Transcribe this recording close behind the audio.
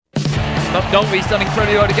McNulty's done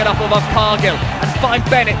incredibly well to get up above Cargill and find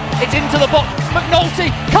Bennett. It's into the box. McNulty,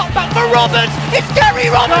 cut back for Roberts. It's Gary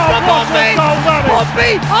Roberts from Pompey.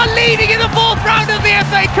 Pompey are leading in the fourth round of the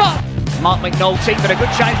FA Cup. Mark McNulty, but a good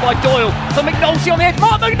chance by Doyle. For McNulty on the edge.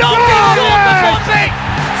 Mark McNulty scores for Pompey.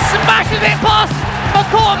 Smashes it past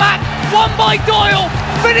McCormack. Won by Doyle.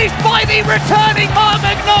 Finished by the returning Mark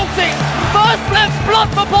McNulty. First left blood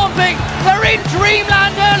for Pompey. They're in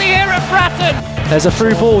dreamland early here at Bratton. There's a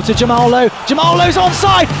through ball to Jamal Lowe. Jamal Lowe's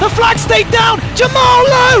onside. The flag's stayed down. Jamal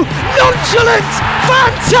Lowe, nonchalant,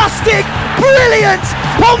 fantastic, brilliant.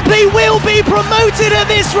 Pompey will be promoted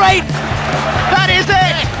at this rate. That is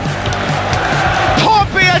it.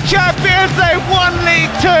 Pompey are champions. They won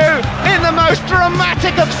League Two in the most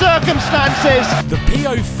dramatic of circumstances. The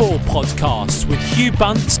PO4 podcast with Hugh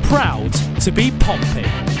Bunce, proud to be Pompey.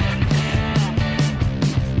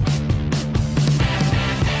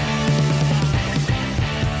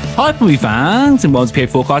 Hi Pompey fans, and welcome to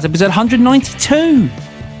PO4 Cast episode 192.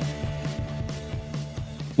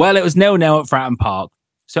 Well, it was 0-0 at Fratton Park,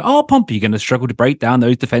 so are Pompey going to struggle to break down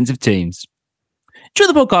those defensive teams?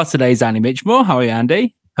 During the podcast today is Andy Mitchmore. How are you,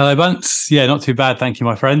 Andy? Hello, Bunce. Yeah, not too bad, thank you,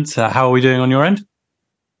 my friend. How are we doing on your end?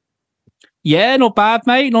 Yeah, not bad,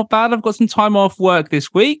 mate. Not bad. I've got some time off work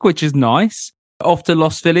this week, which is nice. Off to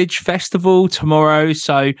Lost Village Festival tomorrow,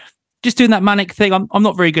 so just doing that manic thing. I'm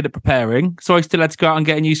not very good at preparing, so I still had to go out and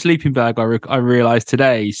get a new sleeping bag, I realised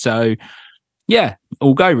today. So, yeah,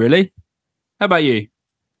 all go, really. How about you?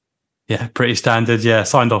 Yeah, pretty standard. Yeah,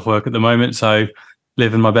 signed off work at the moment, so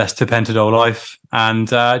living my best Tipentadol life and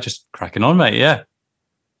just cracking on, mate. Yeah,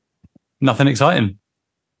 nothing exciting.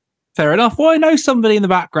 Fair enough. Well, I know somebody in the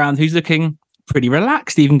background who's looking pretty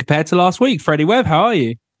relaxed, even compared to last week. Freddie Webb, how are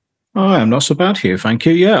you? I am not so bad, Hugh. Thank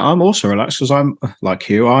you. Yeah, I'm also relaxed because I'm like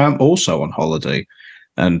Hugh. I am also on holiday,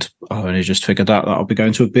 and I only just figured out that I'll be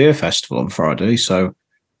going to a beer festival on Friday. So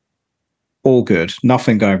all good,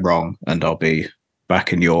 nothing going wrong, and I'll be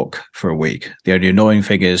back in York for a week. The only annoying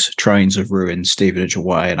thing is trains have ruined Stevenage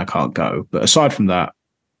away, and I can't go. But aside from that,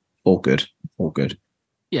 all good. All good.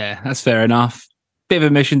 Yeah, that's fair enough. Bit of a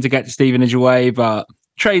mission to get to Stevenage away, but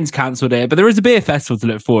trains cancelled it. But there is a beer festival to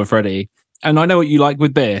look for, Freddie. And I know what you like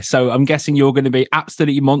with beer, so I'm guessing you're going to be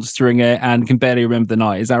absolutely monstering it and can barely remember the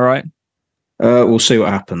night. Is that right? We'll see what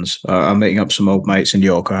happens. I'm meeting up some old mates in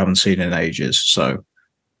York I haven't seen in ages, so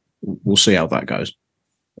we'll see how that goes.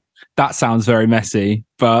 That sounds very messy,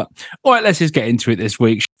 but all right, let's just get into it this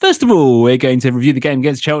week. First of all, we're going to review the game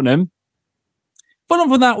against Cheltenham. Following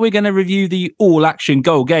from that, we're going to review the all-action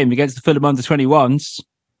goal game against the Fulham under-21s.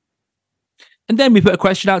 And then we put a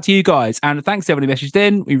question out to you guys. And thanks to everybody who messaged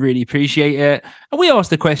in. We really appreciate it. And we asked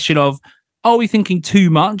the question of, are we thinking too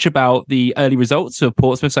much about the early results of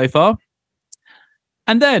Portsmouth so far?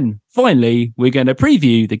 And then, finally, we're going to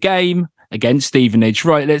preview the game against Stevenage.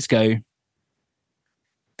 Right, let's go.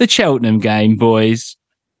 The Cheltenham game, boys.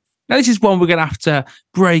 Now, this is one we're going to have to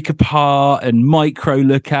break apart and micro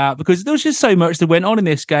look at because there was just so much that went on in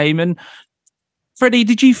this game. And Freddie,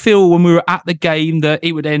 did you feel when we were at the game that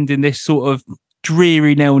it would end in this sort of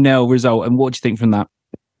dreary 0-0 result? And what do you think from that?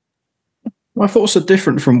 My thoughts are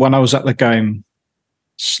different from when I was at the game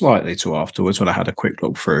slightly to afterwards when I had a quick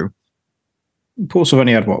look through. Portsmouth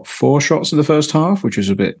only had, 4 shots in the first half, which was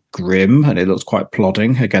a bit grim, and it looked quite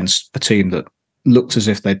plodding against a team that looked as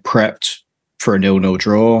if they'd prepped for a 0-0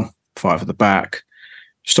 draw, 5 at the back,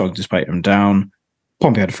 starting to dissipate them down.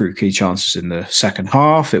 Pompey had a few key chances in the second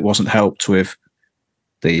half. It wasn't helped with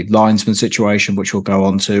the linesman situation, which we'll go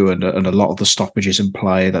on to, and a lot of the stoppages in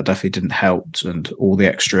play that definitely didn't help, and all the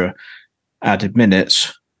extra added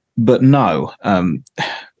minutes. But no,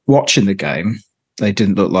 watching the game, they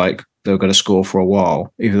didn't look like they were going to score for a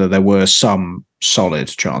while, even though there were some solid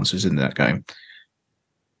chances in that game.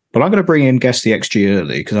 But I'm going to bring in Guess the XG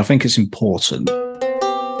early because I think it's important.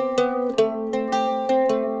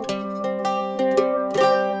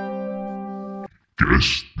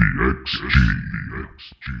 Guess the XG.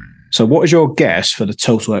 So what is your guess for the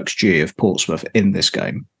total XG of Portsmouth in this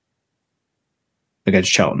game against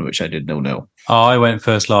Cheltenham, which they did 0-0? I went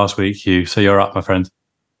first last week, Hugh, so you're up, my friend.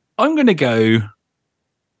 I'm going to go,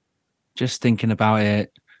 just thinking about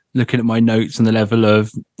it, looking at my notes on the level of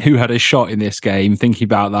who had a shot in this game, thinking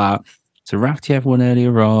about that. So Rafty had one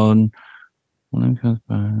earlier on.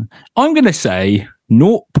 I'm going to say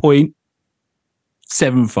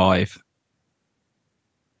 0.75.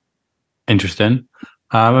 Interesting.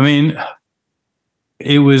 I mean,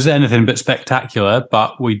 it was anything but spectacular,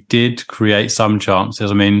 but we did create some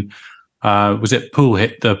chances. I mean, was it Poole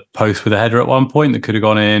hit the post with a header at one point that could have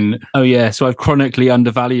gone in? Oh, yeah. So I've chronically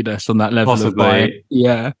undervalued us on that level. Possibly.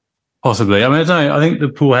 Yeah. Possibly. I mean, I don't know. I think the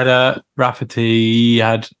Poole header, Rafferty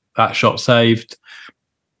had that shot saved.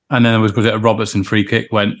 And then was it a Robertson free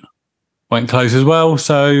kick went close as well.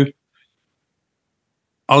 So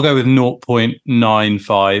I'll go with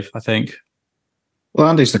 0.95, I think. Well,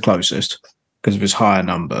 Andy's the closest because of his higher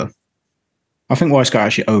number. I think Wyscout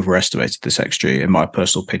actually overestimated this XG, in my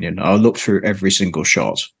personal opinion. I looked through every single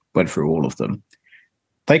shot, went through all of them.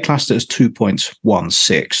 They classed it as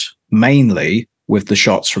 2.16, mainly with the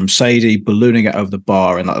shots from Sadie ballooning it over the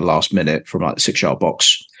bar in like the last minute from like the 6-yard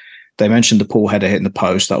box. They mentioned the Poole header hitting the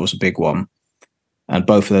post. That was a big one. And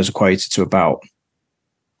both of those equated to about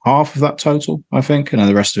half of that total, I think. And then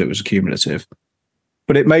the rest of it was accumulative.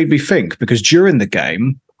 But it made me think, because during the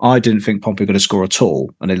game, I didn't think Pompey were going to score at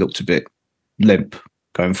all. And it looked a bit limp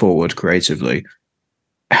going forward creatively.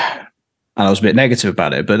 And I was a bit negative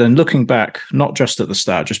about it. But then looking back, not just at the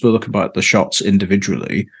stat, just looking at the shots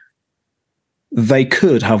individually, they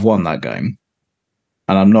could have won that game.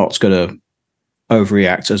 And I'm not going to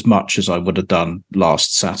overreact as much as I would have done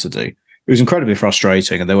last Saturday. It was incredibly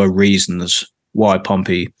frustrating, and there were reasons why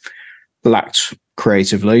Pompey lacked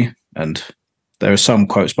creatively. And there are some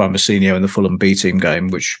quotes by Mousinho in the Fulham B team game,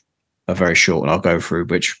 which are very short, and I'll go through,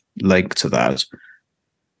 which link to that.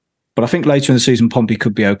 But I think later in the season, Pompey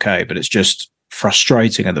could be okay, but it's just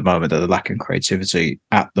frustrating at the moment that they're lacking creativity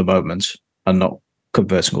at the moment and not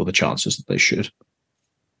converting all the chances that they should.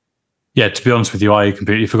 Yeah, to be honest with you, I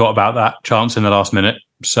completely forgot about that chance in the last minute.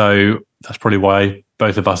 So that's probably why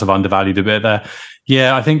both of us have undervalued a bit there.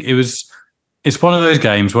 Yeah, I think it's one of those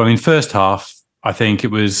games where, I mean, first half, I think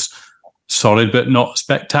it was solid, but not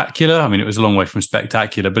spectacular. I mean, it was a long way from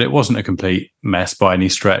spectacular, but it wasn't a complete mess by any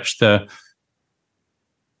stretch.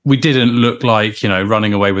 We didn't look like,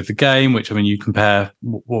 running away with the game, which, I mean, you compare,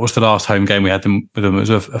 what was the last home game we had with them? It was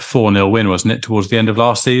a 4-0 win, wasn't it, towards the end of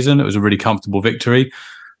last season? It was a really comfortable victory.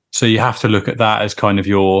 So you have to look at that as kind of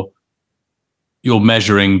your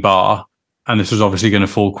measuring bar. And this was obviously going to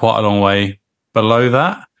fall quite a long way below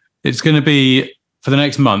that. It's going to be, for the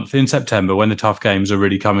next month in September, when the tough games are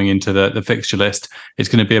really coming into the fixture list, it's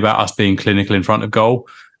going to be about us being clinical in front of goal.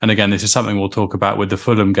 And again, this is something we'll talk about with the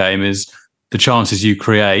Fulham game, is the chances you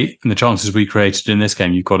create and the chances we created in this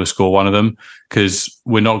game, you've got to score one of them, because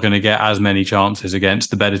we're not going to get as many chances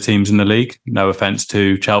against the better teams in the league. No offence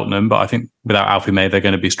to Cheltenham, but I think without Alfie May, they're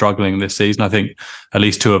going to be struggling this season. I think at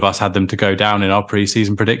least two of us had them to go down in our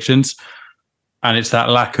pre-season predictions. And it's that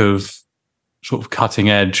lack of sort of cutting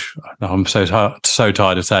edge. I'm so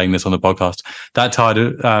tired of saying this on the podcast.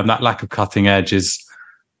 That lack of cutting edge is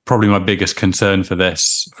probably my biggest concern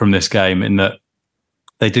from this game, in that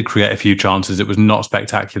they did create a few chances. It was not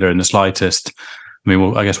spectacular in the slightest. I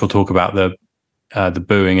mean, I guess we'll talk about the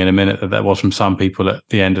booing in a minute that there was from some people at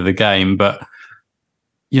the end of the game. But,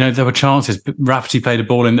 there were chances. Rafferty played a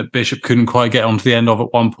ball in that Bishop couldn't quite get onto the end of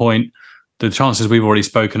at one point. The chances we've already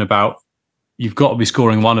spoken about, you've got to be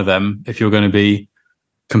scoring one of them if you're going to be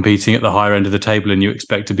competing at the higher end of the table and you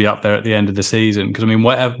expect to be up there at the end of the season. Because, I mean,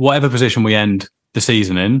 whatever position we end the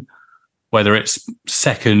season in, whether it's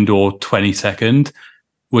second or 22nd,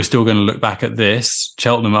 we're still going to look back at this,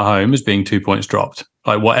 Cheltenham at home, as being 2 points dropped,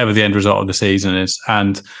 like whatever the end result of the season is.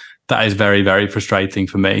 And that is very, very frustrating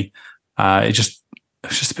for me. It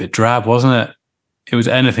was just a bit drab, wasn't it? It was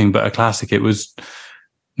anything but a classic. It was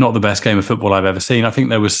not the best game of football I've ever seen. I think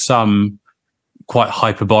there was some quite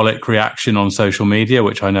hyperbolic reaction on social media,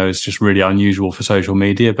 which I know is just really unusual for social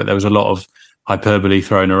media, but there was a lot of hyperbole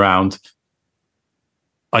thrown around.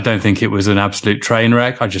 I don't think it was an absolute train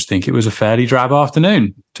wreck. I just think it was a fairly drab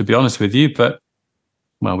afternoon, to be honest with you. But,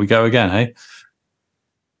 well, we go again, hey?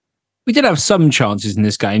 We did have some chances in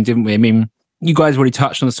this game, didn't we? I mean, you guys already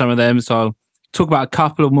touched on some of them, so I'll talk about a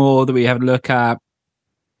couple more that we have a look at.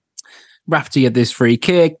 Rafferty had this free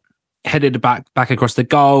kick, headed back across the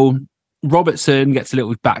goal. Robertson gets a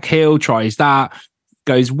little back heel, tries that,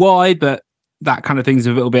 goes wide, but that kind of thing's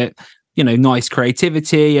a little bit, nice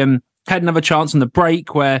creativity. And had another chance on the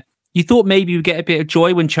break where you thought maybe you'd get a bit of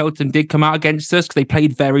joy when Cheltenham did come out against us, because they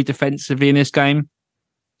played very defensively in this game.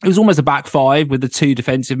 It was almost a back five with the two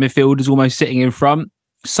defensive midfielders almost sitting in front,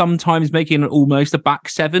 sometimes making it almost a back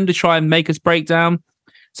seven to try and make us break down.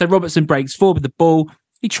 So Robertson breaks forward with the ball.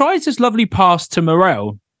 He tries this lovely pass to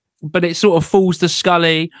Morel, but it sort of falls to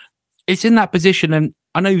Scully. It's in that position, and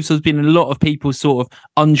I know there's been a lot of people sort of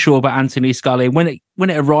unsure about Anthony Scully. When it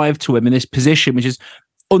arrived to him in this position, which is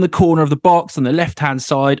on the corner of the box, on the left-hand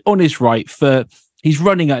side, on his right foot, he's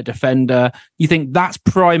running at a defender. You think that's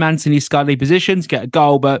prime Anthony Scully position to get a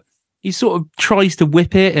goal, but he sort of tries to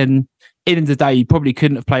whip it, and in the day, you probably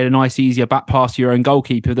couldn't have played a nice, easier back pass to your own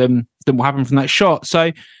goalkeeper than what happened from that shot.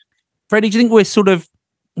 So, Freddie, do you think we're sort of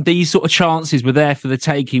these sort of chances were there for the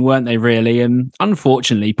taking, weren't they, really? And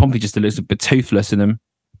unfortunately, Pompey just a little bit toothless in them.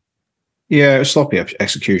 Yeah, it was sloppy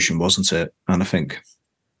execution, wasn't it? And I think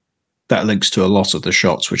that links to a lot of the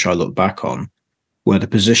shots which I look back on, where the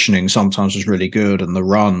positioning sometimes was really good and the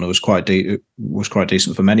run was quite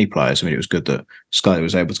decent for many players. I mean, it was good that Scully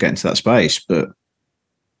was able to get into that space, but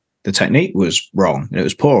the technique was wrong and it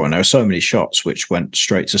was poor. And there were so many shots which went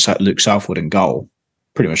straight to Luke Southwood in goal,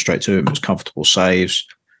 pretty much straight to him. It was comfortable saves.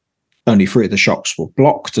 Only 3 of the shots were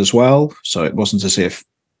blocked as well, so it wasn't as if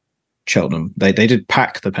Cheltenham they did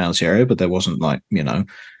pack the penalty area, but there wasn't like, you know,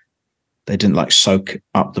 they didn't like soak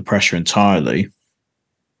up the pressure entirely.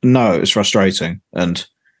 No, it was frustrating, and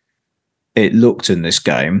it looked in this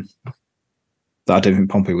game that I didn't think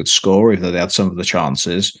Pompey would score, even though they had some of the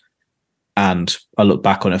chances. And I look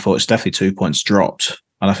back on it, I thought it's definitely 2 points dropped.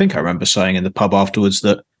 And I think I remember saying in the pub afterwards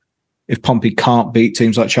that if Pompey can't beat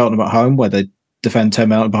teams like Cheltenham at home, where they defend 10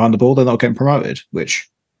 men behind the ball, they're not getting promoted, which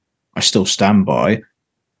I still stand by.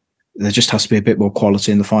 There just has to be a bit more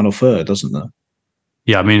quality in the final third, doesn't there?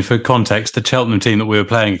 Yeah, I mean, for context, the Cheltenham team that we were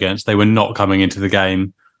playing against, they were not coming into the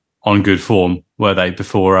game on good form, were they,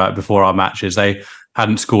 before our matches? They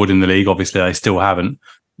hadn't scored in the league. Obviously, they still haven't.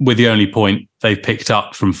 With the only point they've picked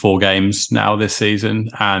up from 4 games now this season,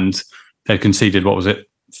 and they've conceded,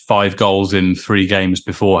 5 goals in 3 games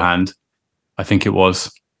beforehand, I think it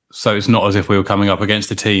was. So it's not as if we were coming up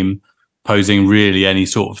against a team posing really any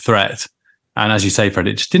sort of threat. And as you say, Fred,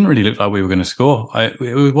 it just didn't really look like we were going to score.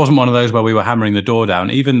 It wasn't one of those where we were hammering the door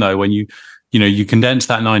down, even though when you condense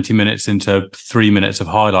that 90 minutes into 3 minutes of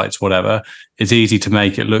highlights, whatever, it's easy to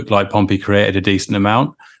make it look like Pompey created a decent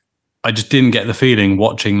amount. I just didn't get the feeling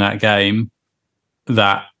watching that game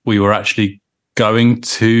that we were actually going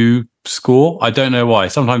to score. I don't know why.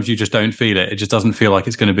 Sometimes you just don't feel it. It just doesn't feel like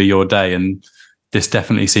it's going to be your day. And this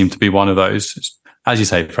definitely seemed to be one of those. As you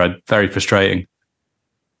say, Fred, very frustrating.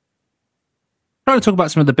 Trying to talk about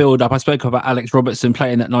some of the build-up. I spoke about Alex Robertson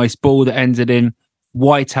playing that nice ball that ended in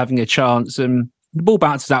White having a chance, and the ball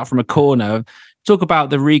bounces out from a corner. Talk about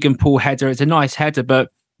the Regan Poole header. It's a nice header, but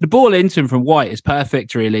the ball into him from White is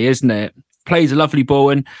perfect, really, isn't it? Plays a lovely ball,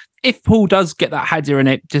 and if Poole does get that header and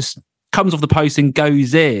it just comes off the post and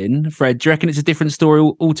goes in, Fred, do you reckon it's a different story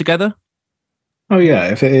altogether? Oh,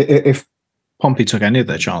 yeah. If Pompey took any of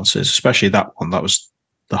their chances, especially that one, that was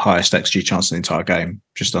the highest XG chance in the entire game,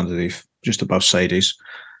 just above Sadie's.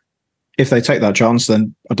 If they take that chance,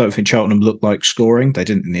 then I don't think Cheltenham looked like scoring. They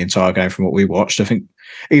didn't in the entire game from what we watched. I think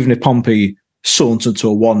even if Pompey sauntered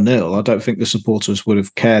to a 1-0, I don't think the supporters would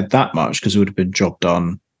have cared that much, because it would have been job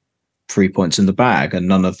done, 3 points in the bag, and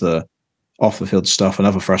none of the off-the-field stuff and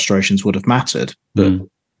other frustrations would have mattered. But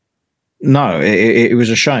no, it was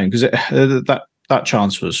a shame, because that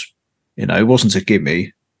chance was, it wasn't a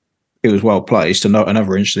gimme. It was well placed, and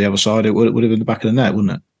another inch to the other side, it would have been the back of the net,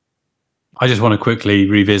 wouldn't it? I just want to quickly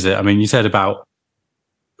revisit. I mean, you said about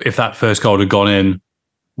if that first goal had gone in,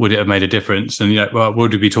 would it have made a difference? And,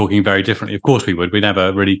 would we be talking very differently? Of course we would. We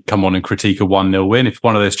never really come on and critique a 1-0 win. If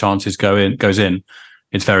one of those chances goes in,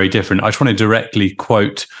 it's very different. I just want to directly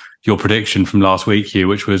quote your prediction from last week, Hugh,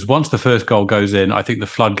 which was, once the first goal goes in, I think the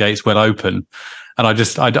floodgates will open. And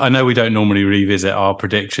I know we don't normally revisit our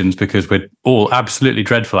predictions because we're all absolutely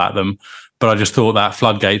dreadful at them, but I just thought that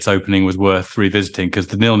floodgates opening was worth revisiting, because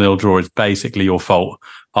the 0-0 draw is basically your fault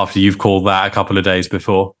after you've called that a couple of days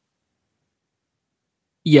before.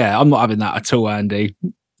 Yeah, I'm not having that at all, Andy.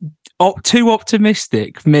 Too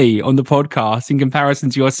optimistic, me, on the podcast in comparison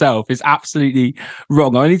to yourself is absolutely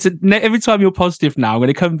wrong. I need to, every time you're positive now, I'm going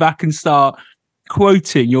to come back and start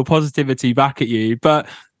quoting your positivity back at you. But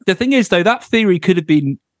the thing is, though, that theory could have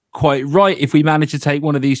been quite right if we managed to take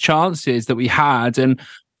one of these chances that we had. And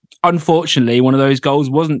unfortunately, one of those goals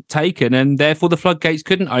wasn't taken, and therefore the floodgates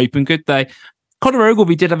couldn't open, could they? Conor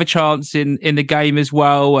Ogilvie did have a chance in the game as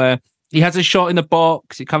well. He has a shot in the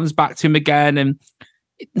box. It comes back to him again, and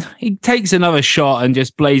he takes another shot and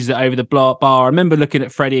just blazes it over the bar. I remember looking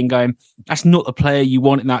at Freddie and going, that's not the player you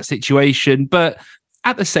want in that situation. But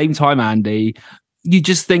at the same time, Andy, you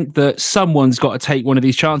just think that someone's got to take one of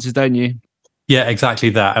these chances, don't you? Yeah,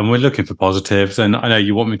 exactly that. And we're looking for positives. And I know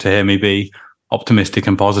you want me to hear me be optimistic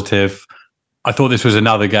and positive. I thought this was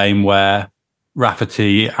another game where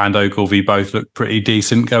Rafferty and Ogilvie both looked pretty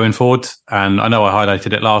decent going forward. And I know I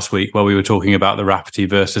highlighted it last week where we were talking about the Rafferty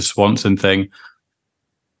versus Swanson thing.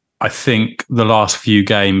 I think the last few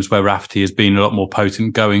games where Rafferty has been a lot more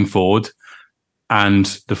potent going forward, and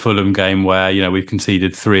the Fulham game where, we've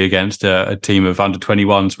conceded 3 against a team of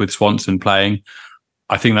under-21s with Swanson playing,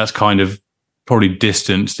 I think that's kind of probably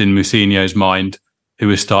distanced in Mousinho's mind who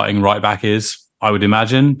his starting right back is, I would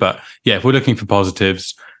imagine. But yeah, if we're looking for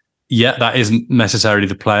positives, yeah, that isn't necessarily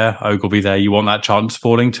the player, Ogilvy, there you want that chance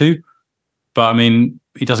falling to. But I mean,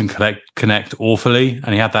 he doesn't connect awfully.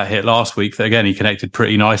 And he had that hit last week that, again, he connected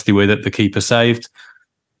pretty nicely with it. The keeper saved.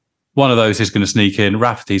 One of those is going to sneak in.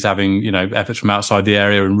 Rafferty's having, efforts from outside the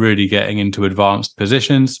area and really getting into advanced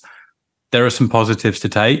positions. There are some positives to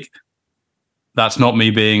take. That's not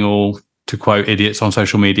me being all, to quote idiots on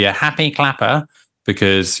social media, happy clapper,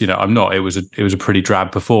 because, I'm not. It was a pretty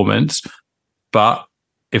drab performance. But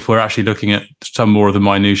if we're actually looking at some more of the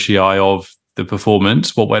minutiae of the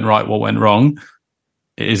performance, what went right, what went wrong,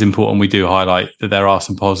 it is important we do highlight that there are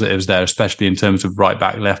some positives there, especially in terms of right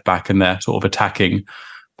back, left back, and their sort of attacking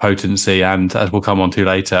potency. And as we'll come on to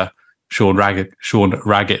later, Sean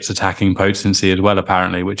Raggett's attacking potency as well,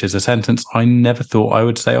 apparently, which is a sentence I never thought I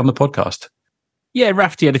would say on the podcast. Yeah,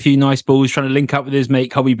 Rafferty had a few nice balls, trying to link up with his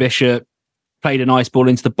mate, Colby Bishop, played a nice ball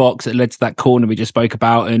into the box that led to that corner we just spoke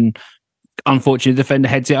about, and unfortunately the defender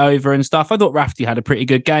heads it over and stuff. I thought Rafferty had a pretty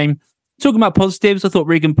good game. Talking about positives, I thought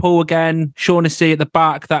Regan Paul again, Shaughnessy at the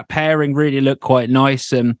back, that pairing really looked quite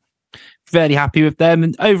nice, and fairly happy with them.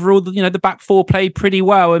 And overall, the back four played pretty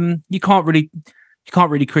well, and you can't really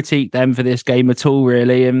critique them for this game at all,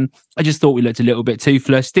 really. And I just thought we looked a little bit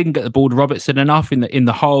toothless, didn't get the ball to Robertson enough in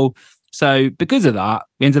the hole. So because of that,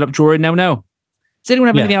 we ended up drawing 0-0. Does anyone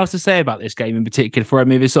have anything else to say about this game in particular before I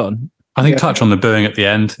move this on? I think touch on the booing at the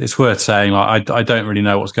end. It's worth saying, I don't really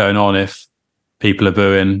know what's going on if people are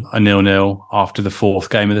booing a 0-0 after the fourth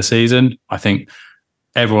game of the season. I think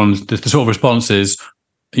everyone's the sort of response is,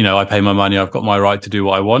 I pay my money, I've got my right to do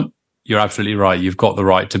what I want. You're absolutely right. You've got the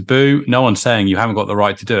right to boo. No one's saying you haven't got the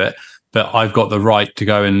right to do it, but I've got the right to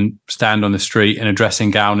go and stand on the street in a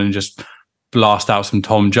dressing gown and just blast out some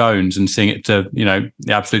Tom Jones and sing it to, the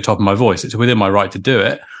absolute top of my voice. It's within my right to do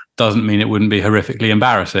it. Doesn't mean it wouldn't be horrifically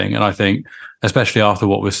embarrassing. And I think, especially after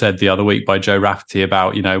what was said the other week by Joe Rafferty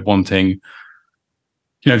about, wanting,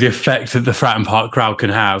 the effect that the Fratton Park crowd can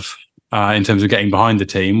have in terms of getting behind the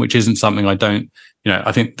team, which isn't something I don't,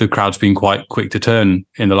 I think the crowd's been quite quick to turn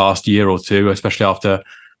in the last year or two, especially after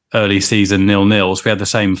early season 0-0s. We had the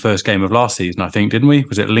same first game of last season, I think, didn't we?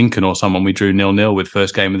 Was it Lincoln or someone we drew 0-0 with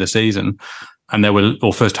first game of the season? And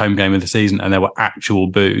or first home game of the season, and there were actual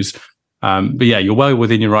boos. But yeah, you're well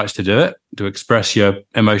within your rights to do it, to express your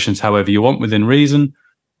emotions however you want within reason.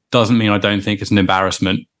 Doesn't mean I don't think it's an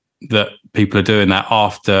embarrassment that people are doing that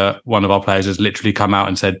after one of our players has literally come out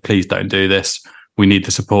and said, please don't do this. We need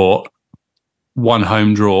the support. One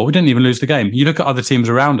home draw. We didn't even lose the game. You look at other teams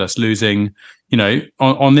around us losing,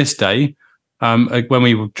 on this day, when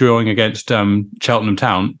we were drawing against Cheltenham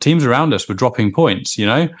Town, teams around us were dropping points,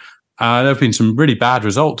 there have been some really bad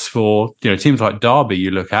results for, teams like Derby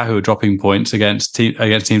you look at who are dropping points against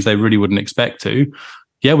teams they really wouldn't expect to.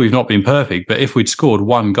 Yeah, we've not been perfect, but if we'd scored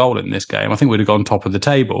one goal in this game, I think we'd have gone top of the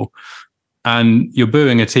table. And you're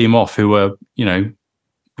booing a team off who were,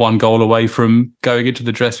 one goal away from going into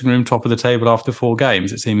the dressing room top of the table after 4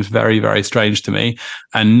 games. It seems very, very strange to me,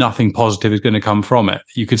 and nothing positive is going to come from it.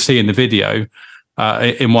 You could see in the video,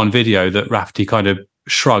 in one video, that Rafferty kind of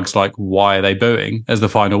shrugs like, why are they booing as the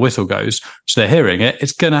final whistle goes? So they're hearing it.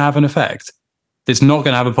 It's going to have an effect. It's not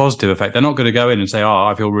going to have a positive effect. They're not going to go in and say,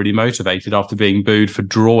 I feel really motivated after being booed for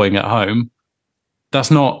drawing at home. That's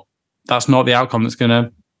not the outcome that's going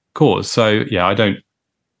to cause. So yeah, I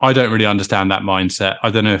don't really understand that mindset. I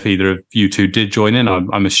don't know if either of you two did join in.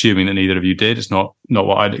 I'm assuming that neither of you did. It's not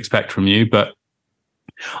what I'd expect from you, but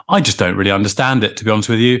I just don't really understand it, to be honest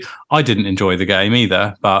with you. I didn't enjoy the game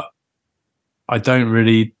either, but I don't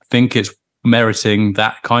really think it's meriting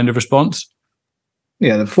that kind of response.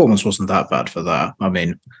 Yeah, the performance wasn't that bad for that. I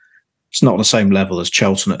mean, it's not on the same level as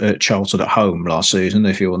Charlton at home last season,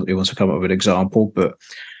 if you want to come up with an example. But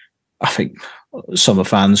I think some of the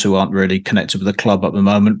fans who aren't really connected with the club at the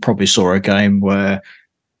moment probably saw a game where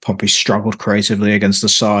Pompey struggled creatively against a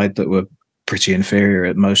side that were pretty inferior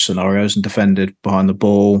at most scenarios and defended behind the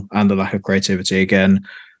ball, and the lack of creativity again.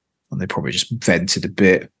 And they probably just vented a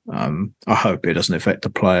bit. I hope it doesn't affect the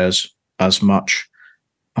players as much.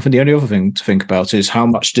 I think the only other thing to think about is how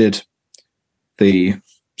much did the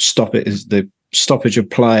stoppage of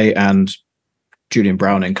play and Julian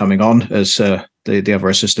Browning coming on as the other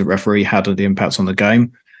assistant referee had the impact on the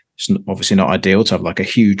game. It's obviously not ideal to have like a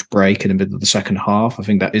huge break in the middle of the second half. I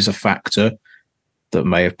think that is a factor that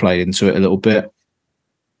may have played into it a little bit.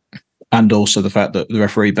 And also the fact that the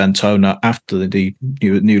referee Bentona, after the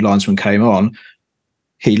new linesman came on,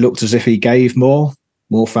 he looked as if he gave more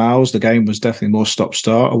fouls. The game was definitely more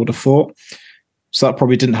stop-start, I would have thought. So that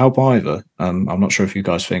probably didn't help either. I'm not sure if you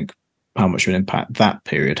guys think how much of an impact that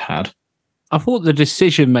period had. I thought the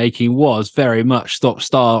decision-making was very much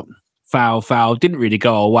stop-start foul. Didn't really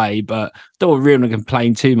go our way, but don't really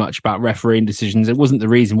complain too much about refereeing decisions. It wasn't the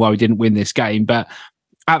reason why we didn't win this game, but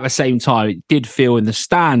at the same time, it did feel in the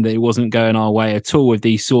stand that it wasn't going our way at all with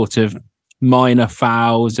these sort of minor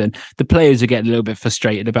fouls, and the players are getting a little bit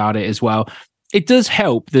frustrated about it as well. It does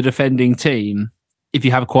help the defending team if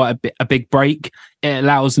you have quite a big break. It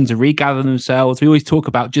allows them to regather themselves. We always talk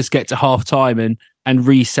about just get to half time and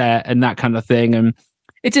reset and that kind of thing. And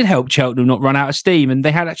it did help Cheltenham not run out of steam. And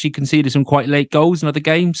they had actually conceded some quite late goals in other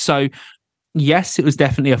games. So yes, it was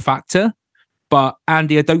definitely a factor. But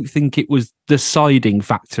Andy, I don't think it was the deciding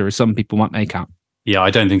factor, as some people might make out. Yeah,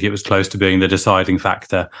 I don't think it was close to being the deciding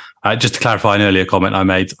factor. Just to clarify an earlier comment I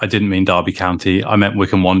made, I didn't mean Derby County. I meant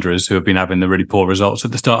Wycombe Wanderers, who have been having the really poor results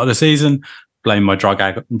at the start of the season. Blame my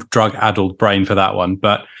drug-addled brain for that one.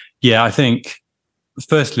 But yeah, I think,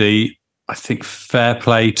 firstly, fair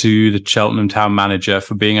play to the Cheltenham town manager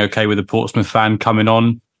for being okay with a Portsmouth fan coming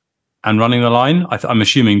on and running the line. I'm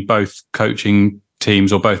assuming both coaching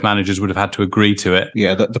teams or both managers would have had to agree to it.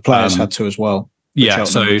 Yeah, the players had to as well. The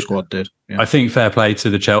Cheltenham squad did. Yeah. I think fair play to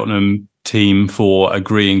the Cheltenham team for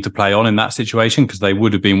agreeing to play on in that situation, because they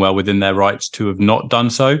would have been well within their rights to have not done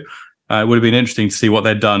so. It would have been interesting to see what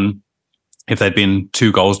they'd done if they'd been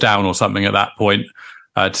 2 goals down or something at that point,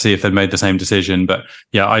 to see if they'd made the same decision. But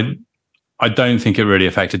yeah, I don't think it really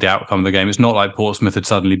affected the outcome of the game. It's not like Portsmouth had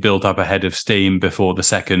suddenly built up a head of steam before the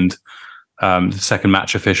second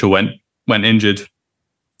match official went injured.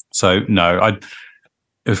 So no,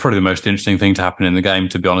 it was probably the most interesting thing to happen in the game,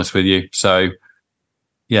 to be honest with you. So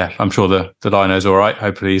yeah, I'm sure the Lino's all right.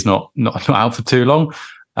 Hopefully he's not out for too long.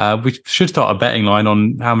 We should start a betting line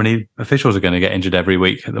on how many officials are going to get injured every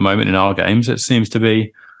week at the moment in our games. It seems to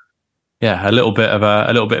be, a little bit of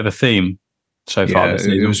a theme so far this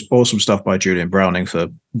season. It was awesome stuff by Julian Browning for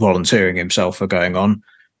volunteering himself for going on.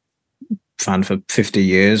 Fan for 50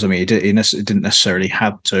 years. I mean, he didn't necessarily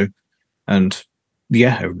have to, and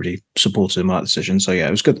yeah, everybody supported him on that decision. So yeah,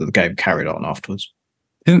 it was good that the game carried on afterwards.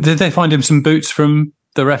 Did they find him some boots from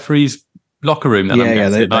the referee's locker room?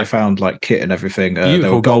 Then they found like kit and everything. Beautiful,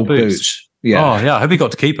 they were gold boots. Yeah. Oh yeah, I hope he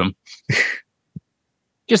got to keep them.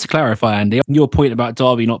 Just to clarify, Andy, your point about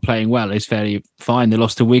Derby not playing well is fairly fine. They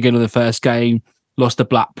lost to Wigan in the first game, lost to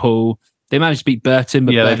Blackpool. They managed to beat Burton.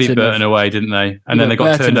 But they beat Burton away, didn't they? And then they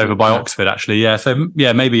got turned over by Oxford, actually. Yeah, so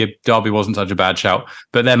yeah, maybe Derby wasn't such a bad shout.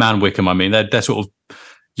 But their man Wycombe, I mean, they're sort of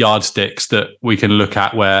yardsticks that we can look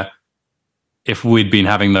at where if we'd been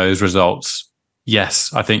having those results,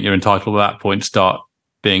 yes, I think you're entitled at that point to start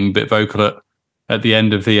being a bit vocal at the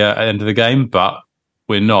end of the game. But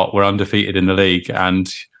we're not. We're undefeated in the league, and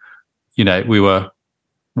we were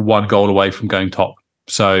 1 goal away from going top.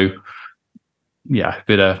 So yeah,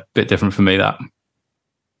 a bit different for me, that.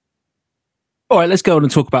 All right, let's go on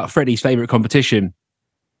and talk about Freddie's favourite competition.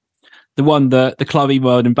 The one that the club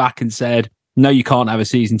emailed him back and said, no, you can't have a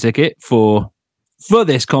season ticket for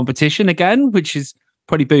this competition again, which is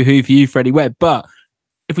probably boo-hoo for you, Freddie Webb. But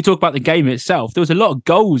if we talk about the game itself, there was a lot of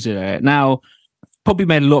goals in it. Now, probably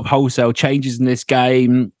made a lot of wholesale changes in this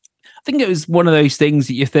game. I think it was one of those things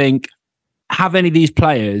that you think, have any of these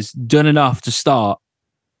players done enough to start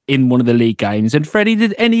in one of the league games? And Freddie,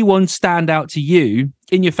 did anyone stand out to you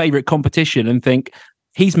in your favourite competition and think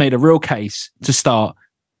he's made a real case to start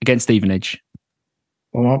against Stevenage?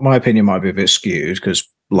 Well, my opinion might be a bit skewed because,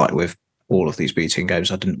 like with all of these BT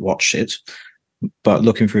games, I didn't watch it. But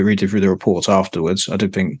reading through the report afterwards, I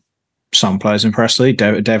did think some players impressed me.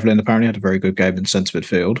 Devlin apparently had a very good game in centre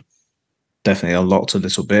midfield. Definitely unlocked a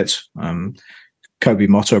little bit. Kobe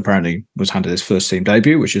Motto apparently was handed his first team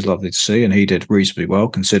debut, which is lovely to see, and he did reasonably well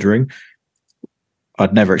considering.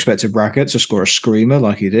 I'd never expected Brackett to score a screamer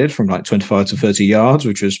like he did from like 25 to 30 yards,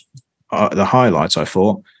 which was the highlight, I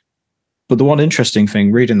thought. But the one interesting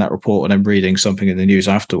thing, reading that report and then reading something in the news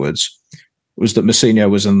afterwards, was that Mousinho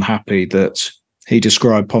was unhappy that he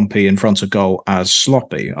described Pompey in front of goal as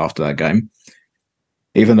sloppy after that game.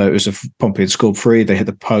 Even though it was Pompey had scored 3, they hit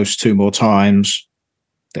the post 2 more times.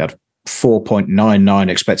 They had 4.99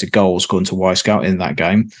 expected goals according to Wyscout in that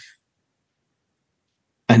game.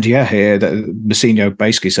 And yeah, here Mousinho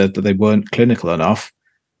basically said that they weren't clinical enough,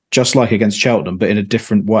 just like against Cheltenham, but in a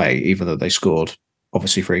different way, even though they scored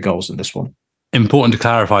obviously 3 goals in this one. Important to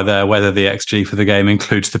clarify there whether the XG for the game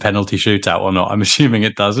includes the penalty shootout or not. I'm assuming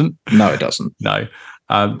it doesn't. No, it doesn't. No.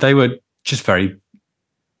 They were just very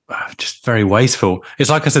wasteful. It's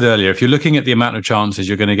like I said earlier, if you're looking at the amount of chances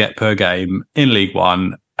you're going to get per game in League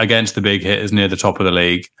One against the big hitters near the top of the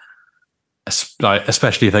league,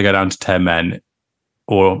 especially if they go down to 10 men,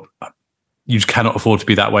 or you cannot afford to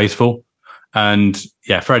be that wasteful. And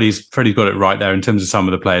yeah, Freddie's got it right there in terms of some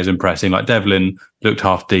of the players impressing. Like Devlin looked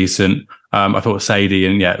half decent. I thought Sadie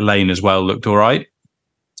and Lane as well looked all right.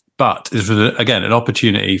 But this was, again, an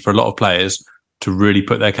opportunity for a lot of players to really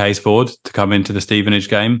put their case forward to come into the Stevenage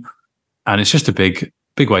game. And it's just a big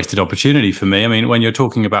wasted opportunity for me. I mean, when you're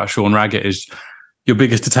talking about Sean Raggett as your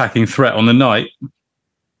biggest attacking threat on the night,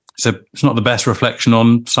 so it's not the best reflection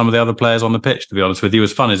on some of the other players on the pitch, to be honest with you.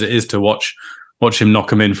 As fun as it is to watch him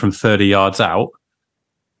knock him in from 30 yards out,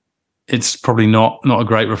 it's probably not a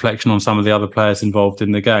great reflection on some of the other players involved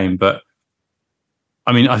in the game. But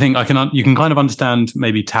I mean, I think you can kind of understand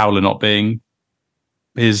maybe Towler not being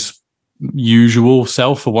his usual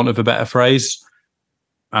self, for want of a better phrase,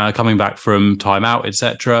 coming back from timeout,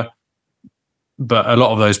 etc. But a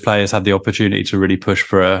lot of those players had the opportunity to really push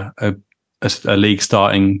for a league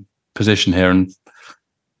starting position here, and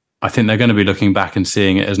I think they're going to be looking back and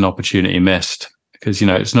seeing it as an opportunity missed, because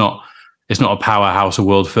it's not a powerhouse of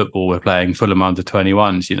world football we're playing, Fulham under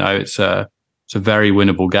 21s. It's a very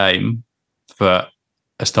winnable game for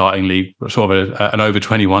a starting league, sort of an over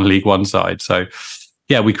 21 League One side. So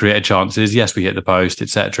yeah, we created chances. Yes, we hit the post,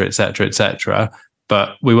 etc., etc., etc.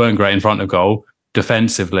 But we weren't great in front of goal.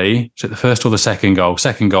 Defensively, so the first or the second goal? The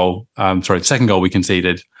second goal we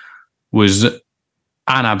conceded was an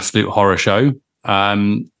absolute horror show.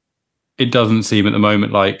 It doesn't seem at the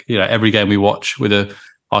moment like, every game we watch with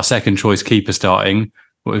our second choice keeper starting.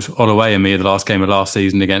 It was Oluwayemi the last game of last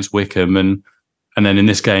season against Wickham, and then in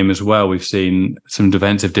this game as well, we've seen some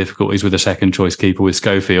defensive difficulties with the second choice keeper with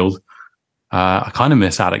Schofield. I kind of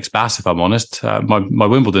miss Alex Bass, if I'm honest. My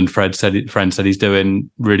Wimbledon friend said he's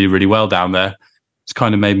doing really, really well down there. It's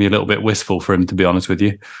kind of made me a little bit wistful for him, to be honest with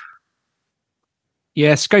you.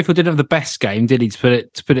 Yeah, Schofield didn't have the best game, did he?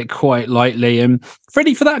 To put it quite lightly. And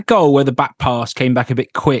Freddie, for that goal where the back pass came back a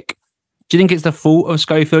bit quick, do you think it's the fault of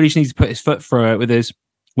Schofield? He just needs to put his foot through it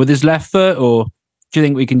with his left foot, or do you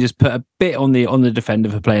think we can just put a bit on the defender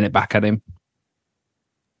for playing it back at him?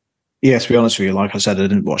 Yeah, to be honest with you, like I said, I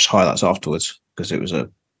didn't watch highlights afterwards because it was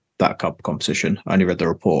that cup competition. I only read the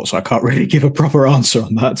report, so I can't really give a proper answer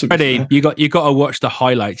on that. Freddie, you got to watch the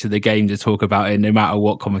highlights of the game to talk about it, no matter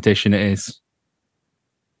what competition it is.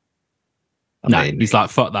 He's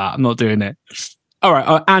like, fuck that, I'm not doing it. All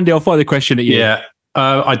right, Andy, I'll fire the question at you. Yeah,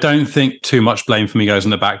 I don't think too much blame for me goes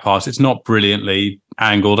on the back pass. It's not brilliantly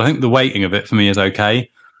angled. I think the weighting of it for me is okay.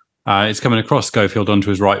 It's coming across Schofield onto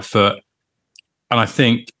his right foot. And I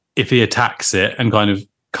think if he attacks it and kind of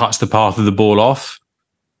cuts the path of the ball off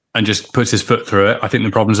and just puts his foot through it, I think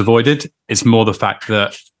the problem's avoided. It's more the fact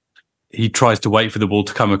that he tries to wait for the ball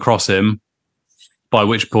to come across him, by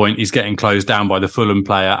which point he's getting closed down by the Fulham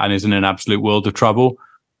player and is in an absolute world of trouble.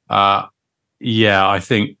 I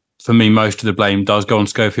think for me, most of the blame does go on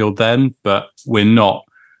Schofield then, but we're not,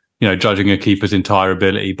 judging a keeper's entire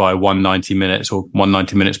ability by 190 minutes or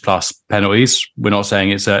 190 minutes plus penalties. We're not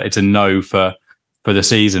saying it's a no for the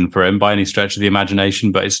season for him by any stretch of the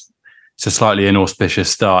imagination, but it's a slightly inauspicious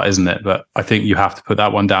start, isn't it? But I think you have to put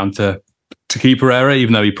that one down to keeper error,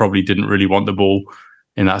 even though he probably didn't really want the ball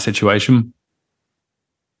in that situation.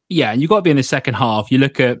 Yeah, and you've got to be in the second half. You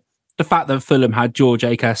look at the fact that Fulham had George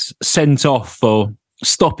Akas sent off for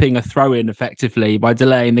stopping a throw-in effectively by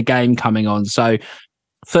delaying the game coming on. So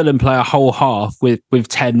Fulham play a whole half with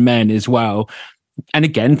 10 men as well. And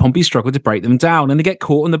again, Pompey struggled to break them down and they get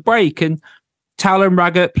caught on the break. And Towler and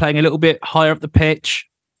Raggett playing a little bit higher up the pitch.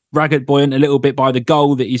 Raggett buoyant a little bit by the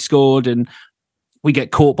goal that he scored. And we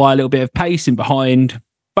get caught by a little bit of pace in behind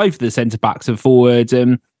both of the centre-backs and forwards.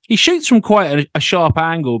 He shoots from quite a sharp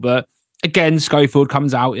angle, but again, Schofield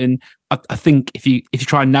comes out, and I think if you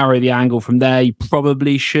try and narrow the angle from there, you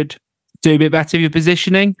probably should do a bit better with your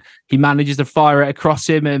positioning. He manages to fire it across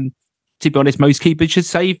him, and to be honest, most keepers should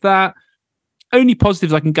save that. Only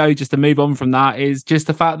positives I can go just to move on from that is just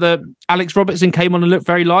the fact that Alex Robertson came on and looked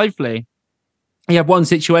very lively. He had one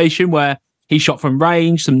situation where he shot from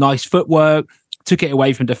range, some nice footwork, took it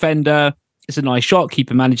away from defender. It's a nice shot,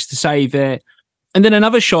 keeper managed to save it. And then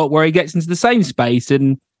another shot where he gets into the same space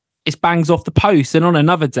and it bangs off the post. And on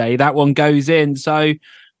another day, that one goes in. So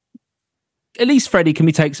at least, Freddie, can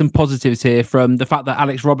we take some positives here from the fact that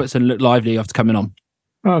Alex Robertson looked lively after coming on?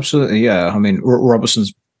 Absolutely, yeah. I mean,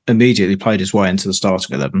 Robertson's immediately played his way into the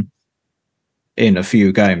starting 11 in a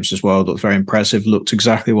few games as well. Looked very impressive, looked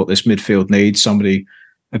exactly what this midfield needs. Somebody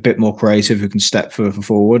a bit more creative who can step further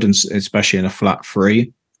forward, and especially in a flat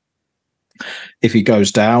three. If he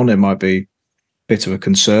goes down, it might be bit of a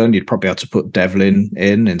concern. You'd probably have to put Devlin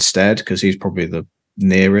in instead because he's probably the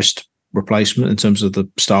nearest replacement in terms of the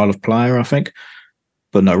style of player, I think.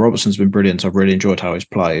 But no, Robertson's been brilliant. I've really enjoyed how he's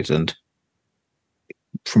played, and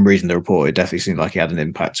from reading the report, it definitely seemed like he had an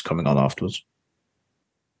impact coming on afterwards.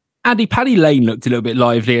 Andy, Paddy Lane looked a little bit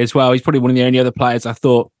lively as well. He's probably one of the only other players I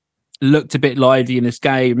thought looked a bit lively in this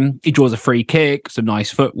game. He draws a free kick, some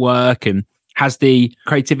nice footwork, and has the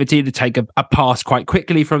creativity to take a pass quite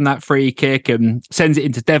quickly from that free kick and sends it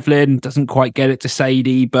into Devlin. Doesn't quite get it to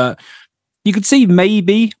Sadie, but you could see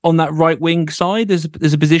maybe on that right wing side, there's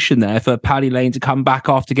a position there for Paddy Lane to come back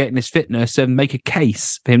after getting his fitness and make a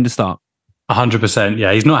case for him to start. 100%.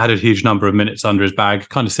 Yeah, he's not had a huge number of minutes under his bag.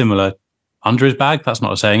 Kind of similar under his bag. That's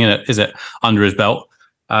not a saying, is it? Under his belt.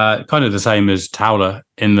 Kind of the same as Towler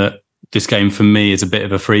in that this game for me is a bit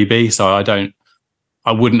of a freebie. So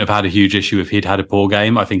I wouldn't have had a huge issue if he'd had a poor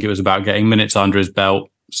game. I think it was about getting minutes under his belt,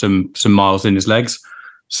 some miles in his legs.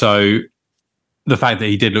 So the fact that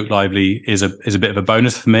he did look lively is a bit of a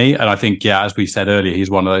bonus for me. And I think, yeah, as we said earlier, he's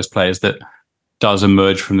one of those players that does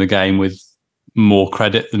emerge from the game with more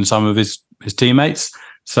credit than some of his teammates.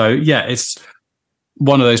 So yeah, it's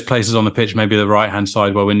one of those places on the pitch, maybe the right-hand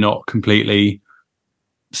side, where we're not completely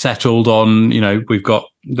settled on, we've got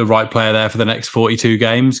the right player there for the next 42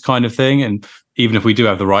 games kind of thing. And even if we do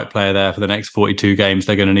have the right player there for the next 42 games,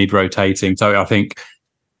 they're going to need rotating. So I think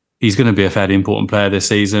he's going to be a fairly important player this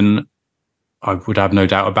season. I would have no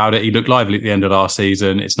doubt about it. He looked lively at the end of last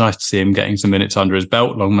season. It's nice to see him getting some minutes under his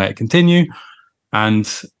belt. Long may it continue. And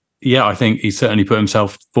yeah, I think he's certainly put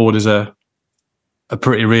himself forward as a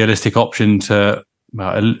pretty realistic option to,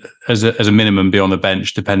 as a minimum, be on the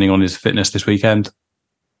bench, depending on his fitness this weekend.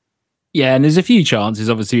 Yeah, and there's a few chances.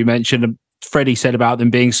 Obviously, we mentioned Freddie said about them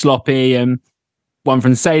being sloppy, and one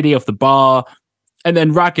from Sadie off the bar, and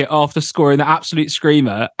then Raggett after scoring the absolute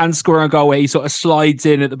screamer and scoring a goal where he sort of slides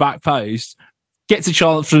in at the back post, gets a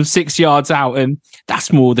chance from 6 yards out, and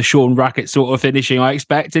that's more the Sean Raggett sort of finishing I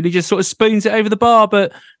expected. He just sort of spoons it over the bar,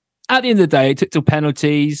 but at the end of the day, it took till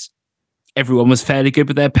penalties. Everyone was fairly good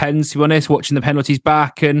with their pens, to be honest, watching the penalties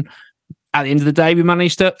back, and at the end of the day, we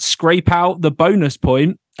managed to scrape out the bonus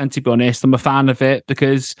point. And to be honest, I'm a fan of it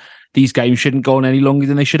because these games shouldn't go on any longer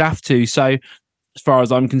than they should have to. So as far as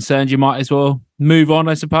I'm concerned, you might as well move on,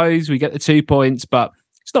 I suppose. We get the 2 points, but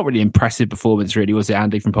it's not really impressive performance, really, was it,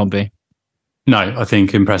 Andy, from Pompey? No, I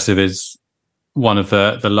think impressive is one of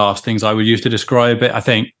the last things I would use to describe it. I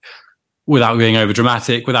think without being over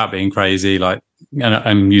dramatic, without being crazy, like, and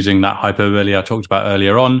I'm using that hyperbole I talked about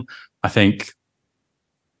earlier on, I think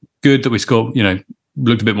good that we scored,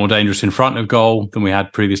 looked a bit more dangerous in front of goal than we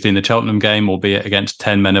had previously in the Cheltenham game, albeit against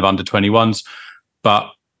 10 men of under 21s, but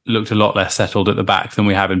looked a lot less settled at the back than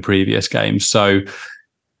we have in previous games. So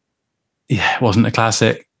yeah, it wasn't a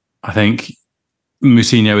classic. I think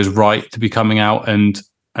Mousinho is right to be coming out and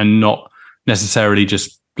not necessarily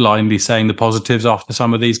just blindly saying the positives after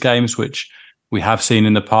some of these games, which we have seen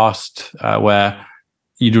in the past, where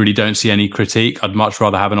you really don't see any critique. I'd much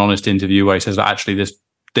rather have an honest interview where he says that actually this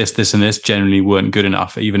and this generally weren't good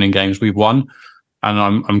enough, even in games we've won. And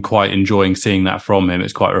I'm quite enjoying seeing that from him.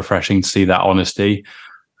 It's quite refreshing to see that honesty.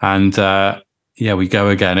 And yeah, we go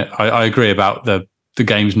again. I agree about the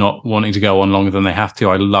games not wanting to go on longer than they have to.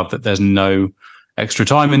 I love that there's no extra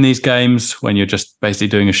time in these games when you're just basically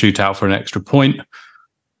doing a shootout for an extra point.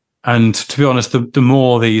 And to be honest, the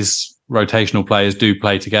more these rotational players do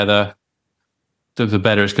play together, the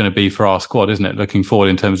better it's going to be for our squad, isn't it? Looking forward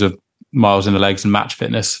in terms of miles in the legs and match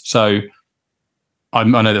fitness. So I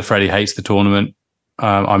know that Freddie hates the tournament.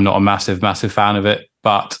 I'm not a massive fan of it,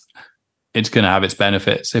 but it's going to have its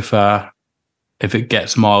benefits if it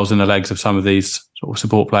gets miles in the legs of some of these sort of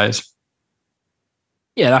support players.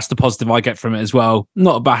 Yeah, that's the positive I get from it as well.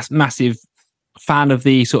 Not a massive fan of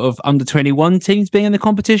the sort of under 21 teams being in the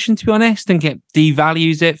competition, to be honest. I think it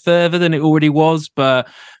devalues it further than it already was, but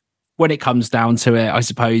when it comes down to it, I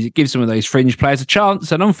suppose it gives some of those fringe players a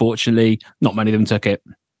chance, and unfortunately, not many of them took it.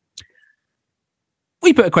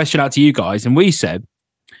 We put a question out to you guys, and we said,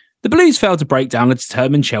 the Blues failed to break down a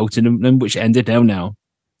determined Cheltenham, which ended 0-0.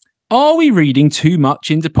 Are we reading too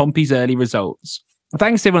much into Pompey's early results?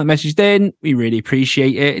 Thanks to everyone that messaged in. We really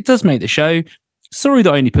appreciate it. It does make the show. Sorry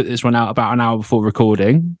that I only put this one out about an hour before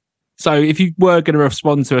recording. So if you were going to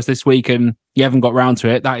respond to us this week and you haven't got round to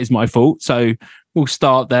it, that is my fault. So we'll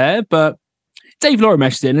start there. But Dave Laura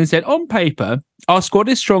messaged in and said, on paper, our squad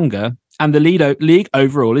is stronger and the league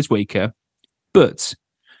overall is weaker. But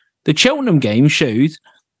the Cheltenham game showed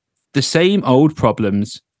the same old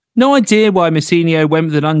problems. No idea why Mousinho went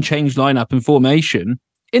with an unchanged lineup and formation.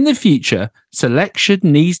 In the future, selection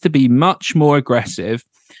needs to be much more aggressive.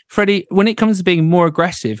 Freddie, when it comes to being more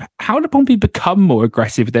aggressive, how do Pompey become more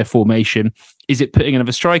aggressive with their formation? Is it putting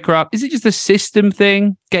another striker up? Is it just a system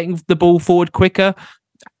thing, getting the ball forward quicker?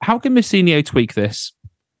 How can Mousinho tweak this?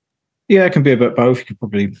 Yeah, it can be a bit both. You could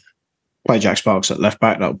probably play Jack Sparks at left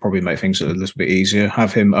back. That would probably make things a little bit easier.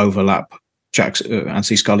 Have him overlap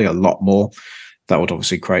Anthony Scully a lot more. That would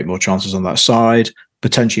obviously create more chances on that side.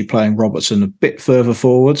 Potentially playing Robertson a bit further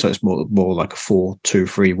forward, so it's more like a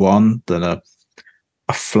 4-2-3-1 than a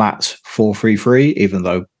flat 4-3-3, even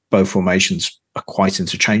though both formations are quite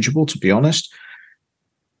interchangeable, to be honest.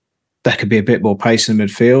 There could be a bit more pace in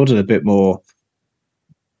midfield and a bit more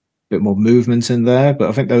movement in there, but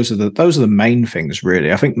I think those are the main things,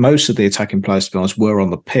 really. I think most of the attacking players, to be honest, were on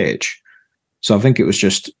the pitch, so I think it was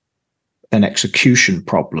just an execution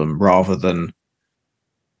problem rather than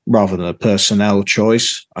a personnel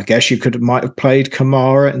choice. I guess you might have played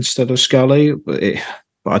Kamara instead of Scully, but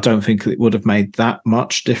I don't think it would have made that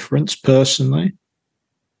much difference personally.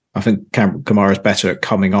 I think Kamara is better at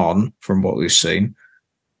coming on from what we've seen.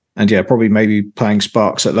 And yeah, probably maybe playing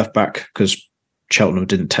Sparks at left back because Cheltenham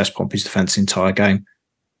didn't test Pompey's defence the entire game.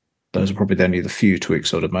 Those are probably only the few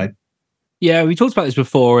tweaks I would have made. Yeah, we talked about this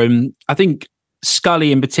before, and I think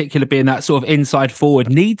Scully in particular, being that sort of inside forward,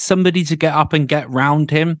 needs somebody to get up and get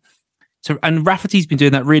round him. And Rafferty's been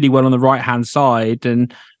doing that really well on the right-hand side.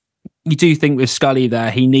 And you do think with Scully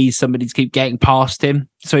there, he needs somebody to keep getting past him.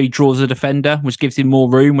 So he draws a defender, which gives him more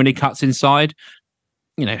room when he cuts inside.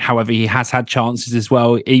 However, he has had chances as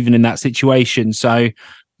well, even in that situation. So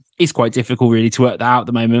it's quite difficult really to work that out at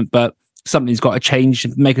the moment, but something's got to change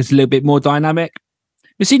and make us a little bit more dynamic.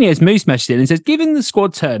 Mousinho's Moose messaged in and says, given the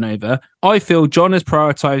squad turnover, I feel John has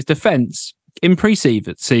prioritised defence in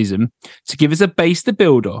pre-season to give us a base to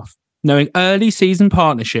build off, knowing early season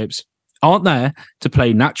partnerships aren't there to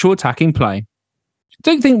play natural attacking play.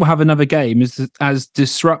 Don't think we'll have another game as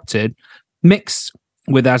disrupted, mixed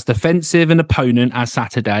with as defensive an opponent as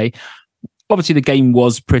Saturday. Obviously, the game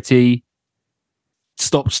was pretty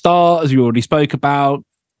stop-start, as we already spoke about.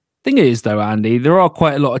 Thing is, though, Andy, there are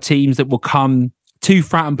quite a lot of teams that will come to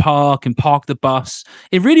Fratton Park and park the bus.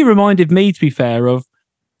 It really reminded me, to be fair, of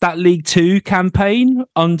that League Two campaign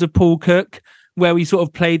under Paul Cook, where we sort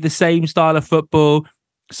of played the same style of football.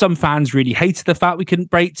 Some fans really hated the fact we couldn't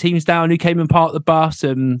break teams down who came and parked the bus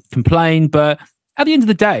and complained. But at the end of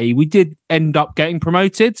the day, we did end up getting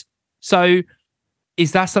promoted. So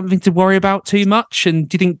is that something to worry about too much? And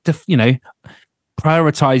do you think,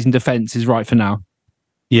 prioritising defence is right for now?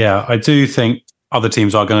 Yeah, I do think other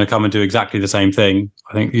teams are going to come and do exactly the same thing.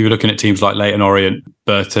 I think you're looking at teams like Leyton Orient,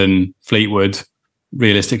 Burton, Fleetwood,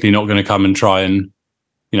 realistically not going to come and try and,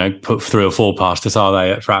 put 3 or 4 past us, are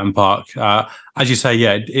they, at Fratton Park? As you say,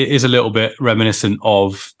 yeah, it is a little bit reminiscent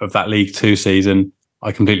of that League Two season.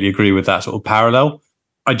 I completely agree with that sort of parallel.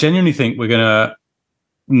 I genuinely think we're going to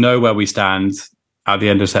know where we stand at the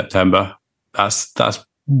end of September. That's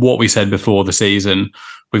what we said before the season.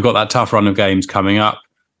 We've got that tough run of games coming up.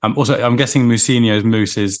 Also, I'm guessing Mousinho's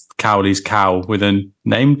Moose is Cowley's Cow with a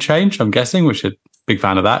name change, I'm guessing, which is a big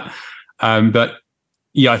fan of that. But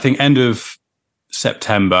yeah, I think end of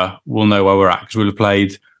September, we'll know where we're at because we'll have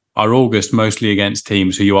played our August mostly against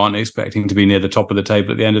teams who you aren't expecting to be near the top of the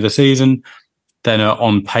table at the end of the season. Then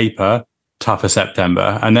on paper, tougher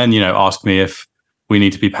September. And then, ask me if we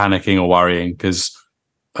need to be panicking or worrying, because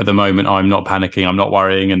at the moment, I'm not panicking. I'm not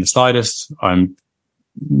worrying in the slightest. I'm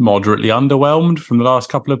moderately underwhelmed from the last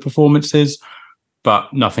couple of performances,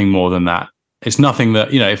 but nothing more than that. It's nothing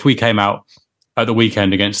that, if we came out at the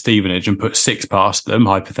weekend against Stevenage and put 6 past them,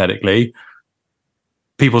 hypothetically,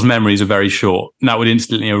 people's memories are very short. And that would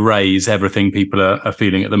instantly erase everything people are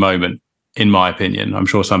feeling at the moment, in my opinion. I'm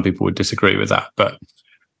sure some people would disagree with that, but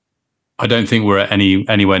I don't think we're at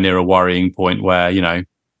anywhere near a worrying point where,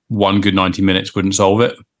 one good 90 minutes wouldn't solve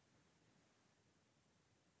it.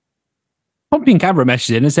 Pompey and Cabra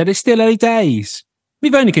messaged in and said it's still early days.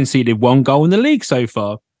 We've only conceded 1 goal in the league so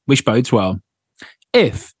far, which bodes well.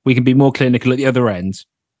 If we can be more clinical at the other end.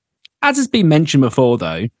 As has been mentioned before,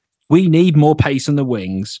 though, we need more pace on the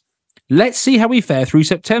wings. Let's see how we fare through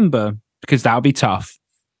September, because that'll be tough.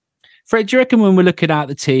 Fred, do you reckon when we're looking at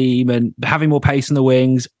the team and having more pace on the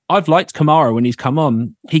wings, I've liked Kamara when he's come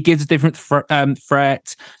on. He gives a different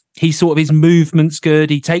threat. His movement's good.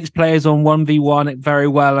 He takes players on 1v1 very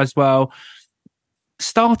well as well.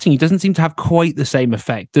 Starting, he doesn't seem to have quite the same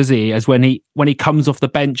effect, does he, as when he comes off the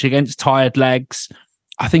bench against tired legs.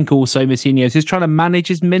 I think also Mousinho's is trying to manage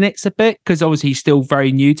his minutes a bit, because obviously he's still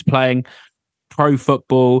very new to playing pro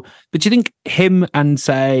football. But do you think him and,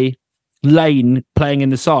 say, Lane playing in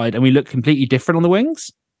the side and we look completely different on the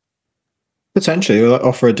wings? Potentially, they'll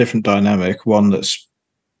offer a different dynamic, one that's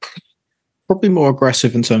probably more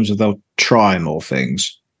aggressive in terms of they'll try more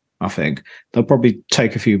things, I think. They'll probably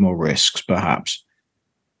take a few more risks, perhaps.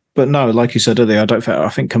 But no, like you said earlier, I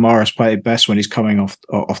think Kamara's played best when he's coming off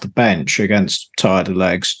the bench against tired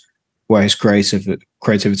legs, where his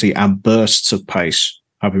creativity and bursts of pace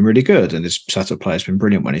have been really good, and his set of play has been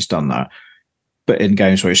brilliant when he's done that. But in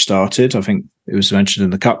games where he started, I think it was mentioned in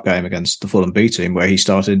the cup game against the Fulham B team, where he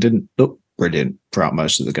started and didn't look brilliant throughout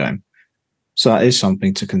most of the game. So that is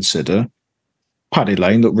something to consider. Paddy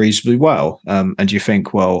Lane looked reasonably well. And you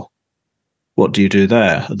think, well, what do you do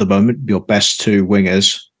there? At the moment, your best two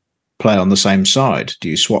wingers play on the same side. Do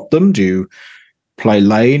you swap them? Do you play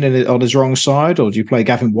Lane on his wrong side? Or do you play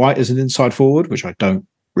Gavin White as an inside forward, which I don't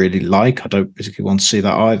really like? I don't particularly want to see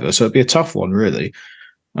that either. So it'd be a tough one, really.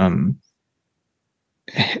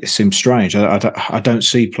 It seems strange. I don't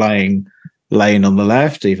see playing Lane on the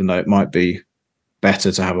left, even though it might be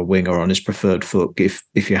better to have a winger on his preferred foot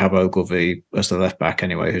if you have Ogilvie as the left back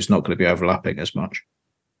anyway, who's not going to be overlapping as much.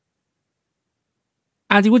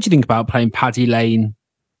 Andy, what do you think about playing Paddy Lane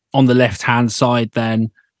on the left-hand side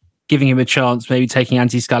then, giving him a chance, maybe taking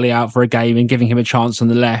Andy Scully out for a game and giving him a chance on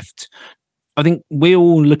the left? I think we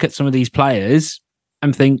all look at some of these players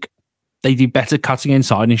and think they do better cutting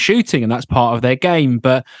inside and shooting, and that's part of their game.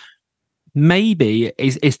 But maybe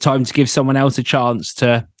it's time to give someone else a chance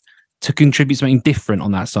to contribute something different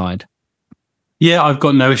on that side. Yeah, I've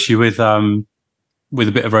got no issue with a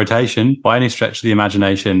bit of rotation by any stretch of the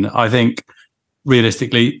imagination. I think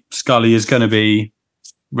realistically, Scully is going to be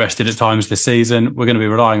rested at times this season. We're going to be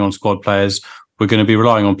relying on squad players. We're going to be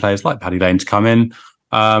relying on players like Paddy Lane to come in.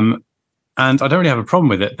 And I don't really have a problem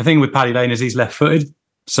with it. The thing with Paddy Lane is he's left-footed.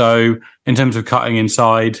 So in terms of cutting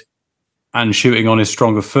inside and shooting on his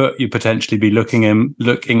stronger foot, you'd potentially be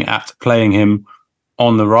looking at playing him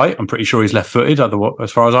on the right. I'm pretty sure he's left-footed,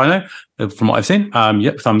 as far as I know, from what I've seen.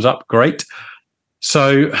 Yep, thumbs up, great.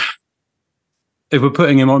 So if we're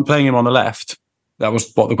playing him on the left, that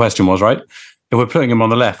was what the question was, right? If we're putting him on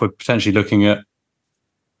the left, we're potentially looking at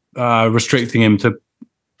restricting him to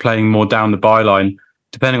playing more down the byline,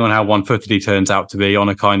 depending on how one-footed he turns out to be, on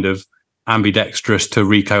a kind of ambidextrous to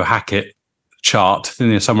Rico Hackett chart,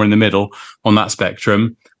 somewhere in the middle on that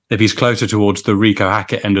spectrum. If he's closer towards the Rico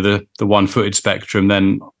Hackett end of the one-footed spectrum,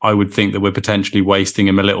 then I would think that we're potentially wasting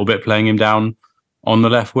him a little bit, playing him down on the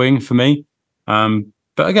left wing for me. But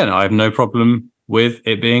again, I have no problem with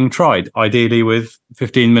it being tried, ideally with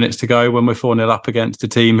 15 minutes to go when we're 4-0 up against a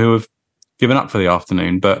team who have given up for the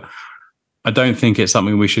afternoon. But I don't think it's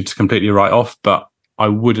something we should completely write off, but I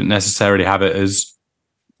wouldn't necessarily have it as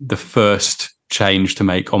the first change to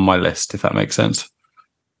make on my list, if that makes sense.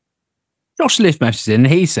 Josh Lish meshes in and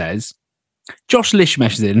he says,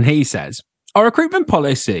 our recruitment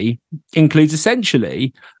policy includes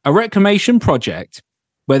essentially a reclamation project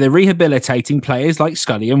where they're rehabilitating players like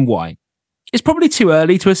Scully and White. It's probably too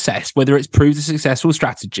early to assess whether it's proved a successful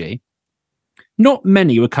strategy. Not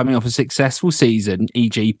many were coming off a successful season,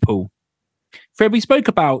 e.g. Paul. Fred, we spoke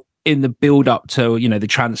about in the build-up to, the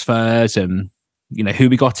transfers and, who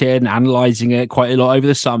we got in, analysing it quite a lot over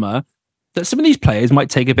the summer, that some of these players might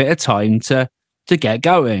take a bit of time to get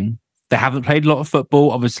going. They haven't played a lot of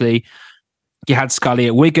football. Obviously, you had Scully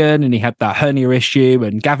at Wigan and he had that hernia issue,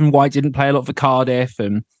 and Gavin White didn't play a lot for Cardiff.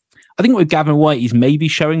 And I think with Gavin White, he's maybe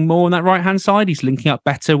showing more on that right-hand side. He's linking up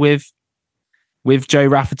better with Joe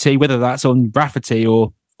Rafferty, whether that's on Rafferty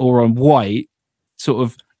or on White. Sort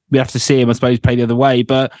of, we have to see him, I suppose, play the other way.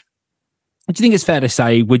 But do you think it's fair to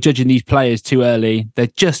say we're judging these players too early? They're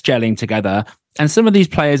just gelling together, and some of these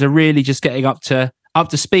players are really just getting up to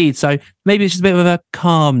speed. So maybe it's just a bit of a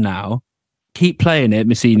calm now. Keep playing it,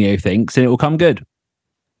 Mousinho thinks, and it will come good.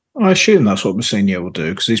 I assume that's what Mousinho will do,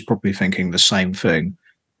 because he's probably thinking the same thing,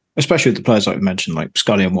 especially with the players like we mentioned, like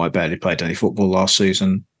Scully and White barely played any football last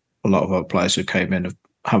season. A lot of other players who came in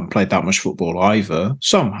haven't played that much football either.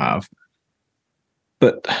 Some have.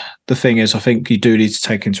 But the thing is, I think you do need to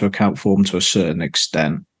take into account form to a certain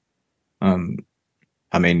extent.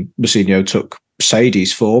 Mousinho took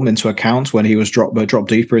Sadie's form into account when he was dropped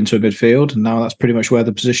deeper into midfield, and now that's pretty much where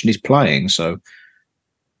the position he's playing. So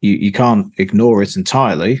you can't ignore it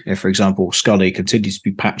entirely. If, for example, Scully continues to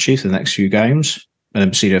be patchy for the next few games, and then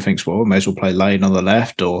Mousinho thinks, well, we may as well play Lane on the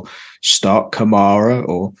left or start Kamara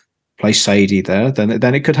or play Sadie there,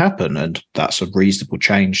 then it could happen, and that's a reasonable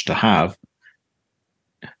change to have.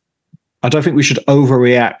 I don't think we should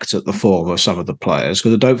overreact at the form of some of the players,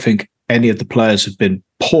 because I don't think any of the players have been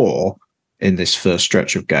poor in this first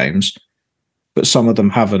stretch of games, but some of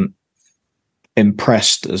them haven't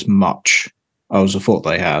impressed as much as I thought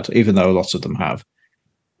they had, even though a lot of them have.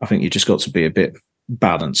 I think you just got to be a bit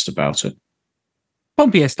balanced about it.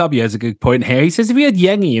 Pompey SW has a good point here. He says, if we had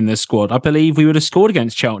Yengi in the squad, I believe we would have scored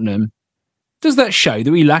against Cheltenham. Does that show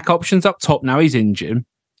that we lack options up top now he's injured?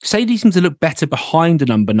 Sadie seems to look better behind a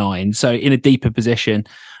number 9, so in a deeper position.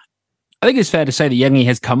 I think it's fair to say that Yengi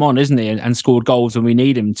has come on, isn't he, and scored goals when we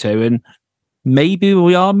need him to. And maybe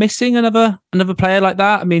we are missing another player like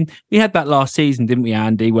that. I mean, we had that last season, didn't we,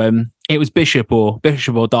 Andy, when it was Bishop or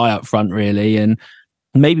die up front, really. And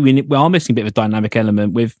maybe we are missing a bit of a dynamic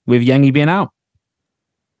element with Yengi being out.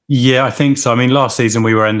 Yeah, I think so. I mean, last season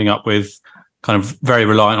we were ending up with kind of very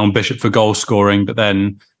reliant on Bishop for goal scoring, but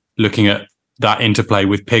then looking at that interplay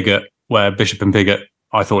with Pigott, where Bishop and Pigott,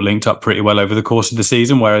 I thought, linked up pretty well over the course of the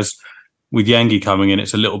season. Whereas with Yengi coming in,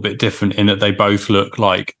 it's a little bit different in that they both look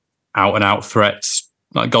like out and out threats,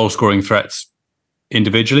 like goal scoring threats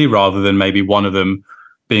individually, rather than maybe one of them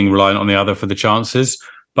being reliant on the other for the chances.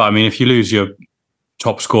 But I mean, if you lose your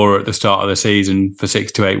top scorer at the start of the season for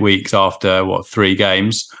 6 to 8 weeks after 3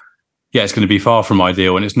 games, yeah, it's going to be far from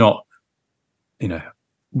ideal. And it's not,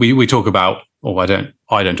 we talk about, or I don't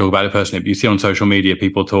talk about it personally, but you see on social media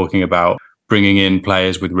people talking about bringing in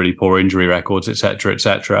players with really poor injury records, et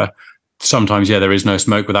cetera. Sometimes, yeah, there is no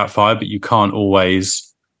smoke without fire, but you can't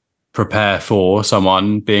always prepare for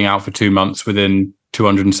someone being out for 2 months within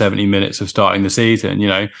 270 minutes of starting the season.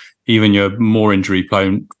 Even your more injury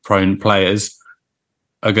prone players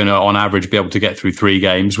are going to, on average, be able to get through 3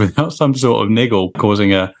 games without some sort of niggle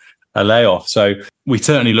causing a layoff. So we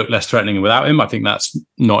certainly look less threatening without him. I think that's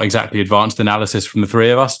not exactly advanced analysis from the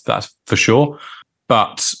 3 of us, that's for sure.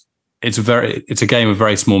 But it's a game of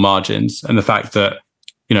very small margins. And the fact that,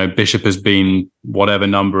 Bishop has been whatever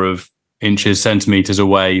number of inches, centimetres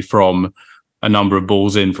away from a number of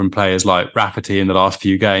balls in from players like Rafferty in the last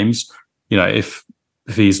few games, if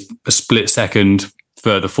he's a split second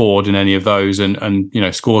further forward in any of those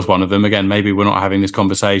and scores one of them, again, maybe we're not having this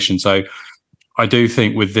conversation. So I do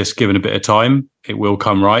think with this given a bit of time, it will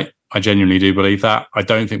come right. I genuinely do believe that. I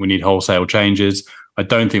don't think we need wholesale changes. I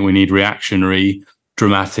don't think we need reactionary,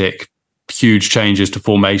 dramatic, huge changes to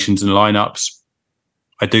formations and lineups.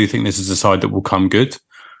 I do think this is a side that will come good,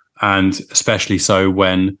 and especially so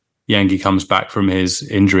when Yengi comes back from his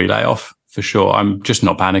injury layoff, for sure. I'm just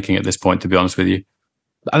not panicking at this point, to be honest with you.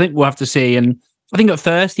 I think we'll have to see. And I think at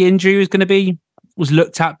first the injury was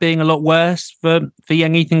looked at being a lot worse for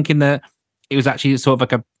Yengi, thinking that it was actually sort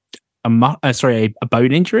of like a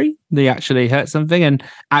bone injury. They actually hurt something, and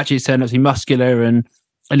actually it turned out to be muscular and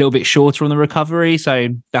a little bit shorter on the recovery. So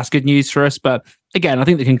that's good news for us. But again, I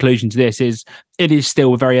think the conclusion to this is it is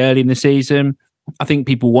still very early in the season. I think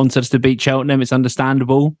people want us to beat Cheltenham. It's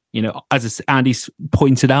understandable. As Andy's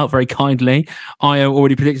pointed out very kindly, I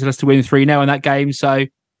already predicted us to win 3-0 in that game. So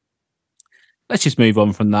let's just move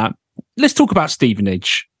on from that. Let's talk about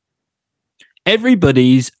Stevenage.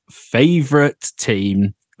 Everybody's favourite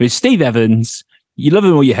team with Steve Evans. You love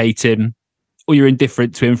him or you hate him, or you're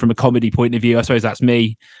indifferent to him from a comedy point of view. I suppose that's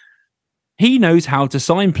me. He knows how to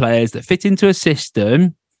sign players that fit into a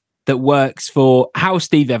system that works for how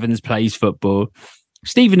Steve Evans plays football.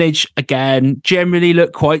 Stevenage, again, generally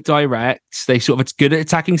look quite direct. They sort of good at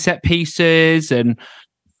attacking set pieces and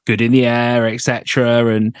good in the air, etc.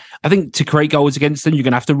 And I think to create goals against them, you're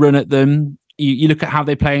going to have to run at them. You look at how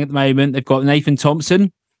they're playing at the moment. They've got Nathan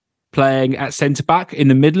Thompson playing at centre-back in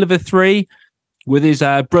the middle of a 3 with his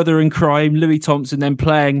brother in crime, Louis Thompson, then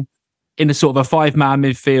playing in a sort of a 5-man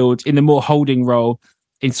midfield in the more holding role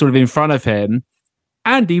in front of him.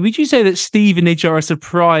 Andy, would you say that Stevenage are a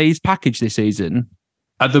surprise package this season?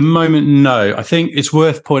 At the moment, no. I think it's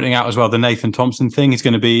worth pointing out as well the Nathan Thompson thing. He's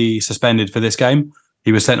going to be suspended for this game.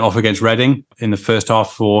 He was sent off against Reading in the first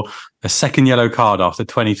half for a second yellow card after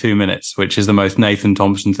 22 minutes, which is the most Nathan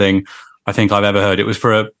Thompson thing I think I've ever heard. It was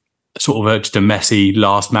for a sort of just a messy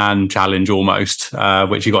last man challenge almost,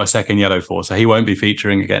 which he got a second yellow for. So he won't be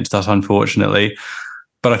featuring against us, unfortunately.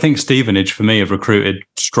 But I think Stevenage, for me, have recruited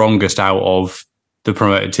strongest out of the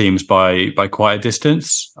promoted teams by quite a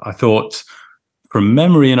distance. I thought, from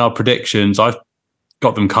memory in our predictions, I've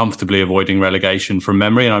got them comfortably avoiding relegation from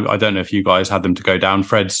memory. And I don't know if you guys had them to go down.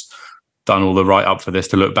 Fred's done all the write up for this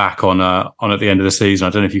to look back on at the end of the season.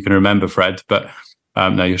 I don't know if you can remember, Fred, but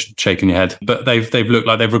no, you're shaking your head. But they've looked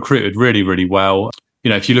like they've recruited really, really well.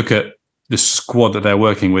 If you look at the squad that they're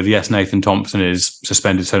working with, yes, Nathan Thompson is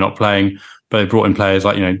suspended, so not playing. But they brought in players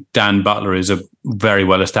like, Dan Butler is a very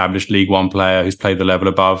well-established League One player who's played the level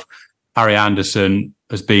above. Harry Anderson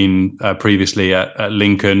has been previously at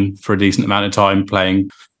Lincoln for a decent amount of time, playing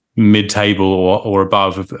mid-table or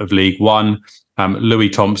above of League One. Louis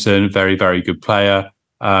Thompson, very, very good player.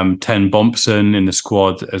 Ten Bompson in the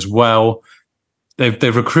squad as well.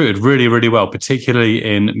 They've recruited really, really well, particularly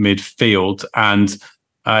in midfield. And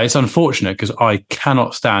it's unfortunate because I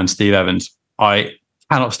cannot stand Steve Evans. I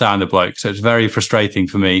cannot stand the bloke. So it's very frustrating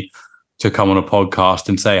for me to come on a podcast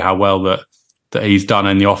and say how well that he's done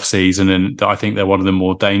in the off season, and I think they're one of the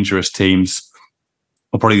more dangerous teams,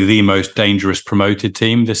 or probably the most dangerous promoted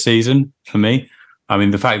team this season for me. I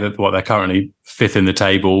mean, the fact that they're currently 5th in the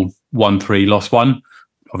table, 1-3, lost 1.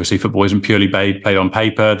 Obviously, football isn't purely played on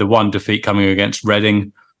paper. The one defeat coming against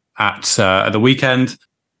Reading at the weekend,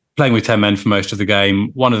 playing with 10 men for most of the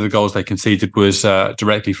game. One of the goals they conceded was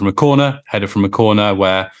directly from a corner, header from a corner,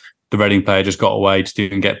 where the Reading player just got away, just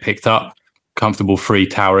didn't get picked up. Comfortable, free,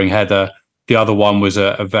 towering header. The other one was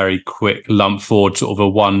a very quick lump forward, sort of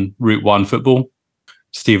a route one football.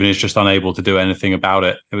 Stevenage just unable to do anything about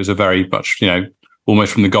it. It was a very much,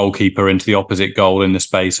 almost from the goalkeeper into the opposite goal in the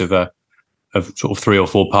space of sort of 3 or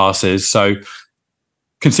 4 passes. So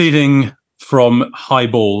conceding from high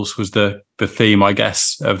balls was the theme, I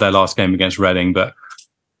guess, of their last game against Reading. But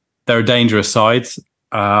they're a dangerous side.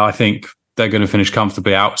 I think they're going to finish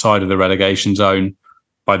comfortably outside of the relegation zone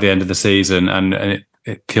by the end of the season, and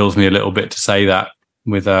it kills me a little bit to say that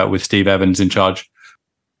with Steve Evans in charge.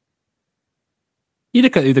 You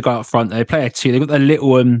look at who they got up front, they play a 2. They've got their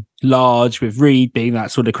little and large, with Reed being that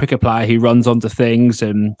sort of quicker player who runs onto things,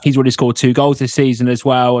 and he's already scored 2 goals this season as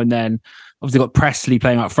well. And then obviously got Presley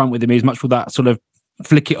playing up front with him. He's much more that sort of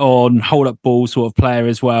flick it on, hold up ball sort of player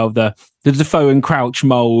as well. The Defoe and Crouch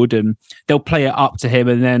mould, and they'll play it up to him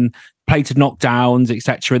and then play to knockdowns,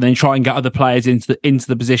 etc., and then try and get other players into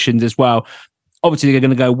the positions as well. Obviously, they're going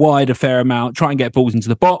to go wide a fair amount, try and get balls into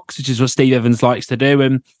the box, which is what Steve Evans likes to do.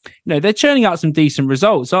 And, they're churning out some decent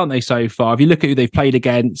results, aren't they, so far? If you look at who they've played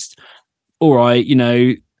against, all right,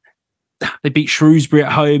 they beat Shrewsbury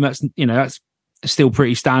at home. That's still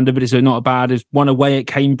pretty standard, but it's not bad. There's one away at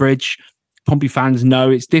Cambridge. Pompey fans know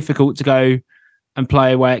it's difficult to go and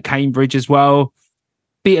play away at Cambridge as well.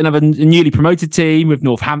 Beat another newly promoted team with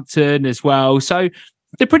Northampton as well. So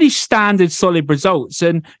they're pretty standard, solid results.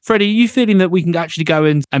 And Freddie, are you feeling that we can actually go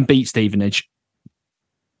and beat Stevenage?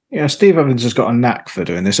 Yeah, Steve Evans has got a knack for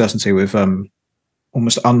doing this, hasn't he, with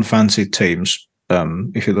almost unfancied teams,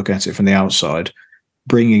 if you look at it from the outside,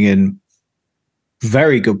 bringing in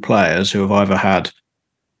very good players who have either had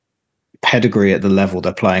pedigree at the level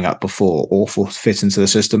they're playing at before or fit into the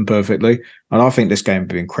system perfectly. And I think this game would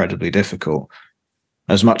be incredibly difficult.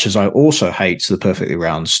 As much as I also hate the perfectly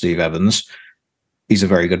round Steve Evans, he's a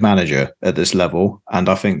very good manager at this level. And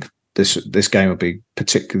I think this game would be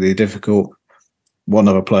particularly difficult. One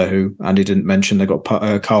other player who Andy didn't mention, they've got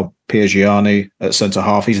Carl Piergiani at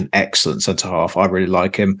centre-half. He's an excellent centre-half. I really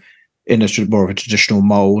like him. In more of a traditional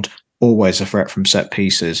mould, always a threat from set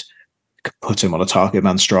pieces. Could put him on a target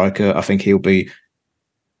man striker. I think he'll be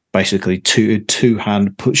basically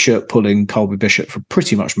two-hand shirt pulling Colby Bishop for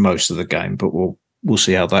pretty much most of the game, but we'll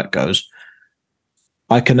see how that goes.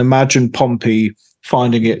 I can imagine Pompey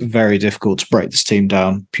finding it very difficult to break this team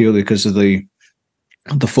down purely because of the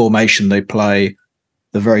formation they play,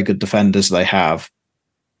 the very good defenders they have,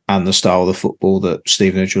 and the style of the football that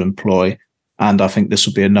Stevenage will employ. And I think this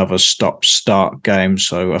will be another stop-start game.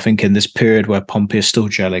 So I think in this period where Pompey is still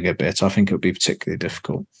gelling a bit, I think it'll be particularly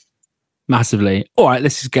difficult. Massively. All right,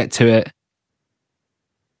 let's just get to it.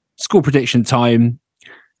 Score prediction time.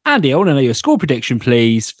 Andy, I want to know your score prediction,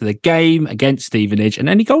 please, for the game against Stevenage and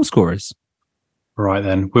any goal scorers. Right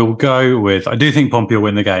then, we'll go with, I do think Pompey will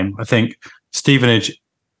win the game. I think Stevenage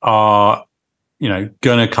are,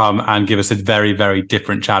 going to come and give us a very, very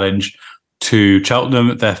different challenge to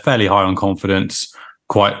Cheltenham. They're fairly high on confidence,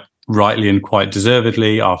 quite rightly and quite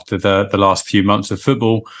deservedly after the last few months of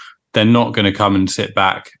football. They're not going to come and sit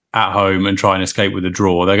back at home and try and escape with a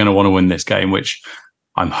draw. They're going to want to win this game, which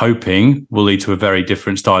I'm hoping will lead to a very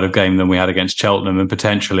different style of game than we had against Cheltenham, and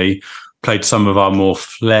potentially played some of our more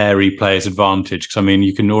flary players' advantage. Because,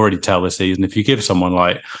 you can already tell this season, if you give someone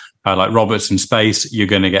like Robertson space, you're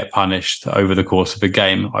going to get punished over the course of a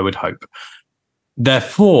game, I would hope.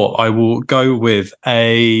 Therefore, I will go with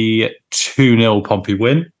a 2-0 Pompey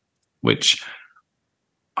win, which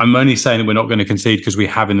I'm only saying that we're not going to concede because we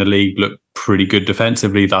have in the league looked pretty good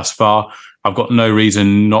defensively thus far. I've got no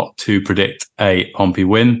reason not to predict a Pompey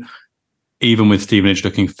win, even with Stevenage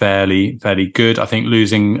looking fairly good. I think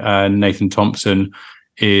losing Nathan Thompson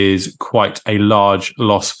is quite a large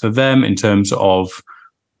loss for them in terms of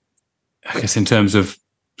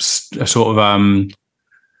sort of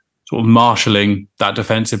marshalling that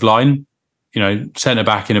defensive line. Centre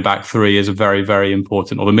back in a back three is a very, very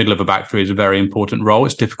important, or the middle of a back three is a very important role.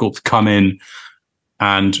 It's difficult to come in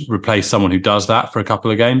and replace someone who does that for a couple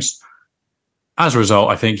of games. As a result,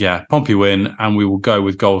 I think, Pompey win, and we will go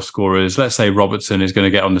with goal scorers. Let's say Robertson is going to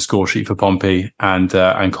get on the score sheet for Pompey and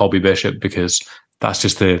Colby Bishop, because that's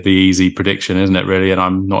just the easy prediction, isn't it, really? And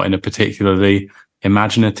I'm not in a particularly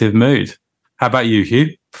imaginative mood. How about you,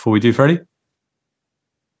 Hugh, before we do Freddie?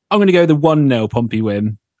 I'm going to go with the 1-0 Pompey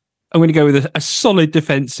win. I'm going to go with a solid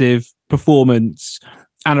defensive performance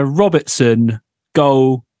and a Robertson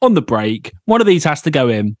goal on the break. One of these has to go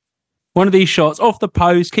in. One of these shots off the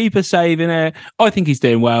post, keeper saving it. I think he's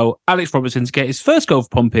doing well. Alex Robertson to get his first goal for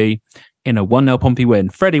Pompey in a 1-0 Pompey win.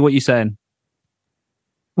 Freddie, what are you saying?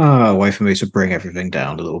 A way for me to bring everything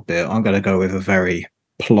down a little bit. I'm going to go with a very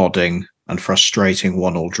plodding and frustrating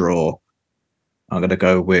 1-1 draw. I'm going to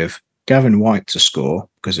go with Gavin White to score,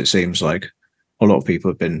 because it seems like a lot of people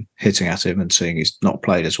have been hitting at him and saying he's not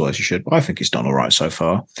played as well as he should, but I think he's done all right so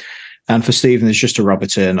far. And for Stevenage, just to rub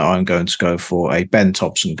it in, I'm going to go for a Ben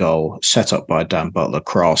Thompson goal set up by Dan Butler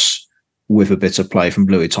cross with a bit of play from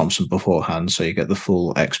Louis Thompson beforehand, so you get the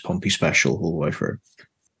full ex-Pompey special all the way through.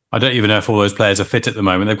 I don't even know if all those players are fit at the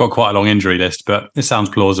moment. They've got quite a long injury list, but it sounds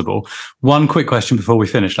plausible. One quick question before we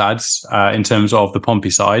finish, lads, in terms of the Pompey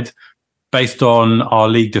side. Based on our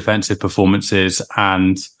league defensive performances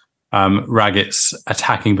and Raggett's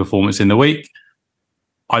attacking performance in the week,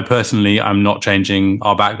 I personally am not changing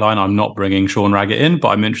our backline. I'm not bringing Sean Raggett in, but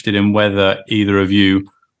I'm interested in whether either of you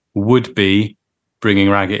would be bringing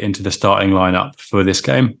Raggett into the starting lineup for this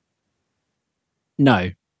game.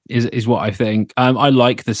 No, is what I think. I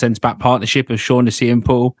like the centre-back partnership of Shaughnessy and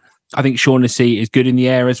Paul. I think Shaughnessy is good in the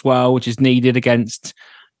air as well, which is needed against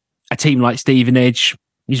a team like Stevenage.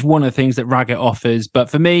 He's one of the things that Raggett offers. But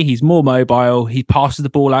for me, he's more mobile. He passes the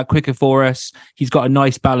ball out quicker for us. He's got a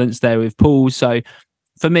nice balance there with Paul. So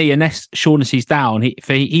for me, unless Shaughnessy's down,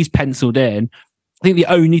 he's penciled in. I think the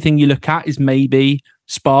only thing you look at is maybe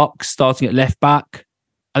Sparks starting at left back.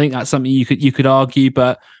 I think that's something you could argue,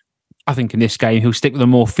 but I think in this game he'll stick with a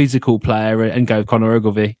more physical player and go Conor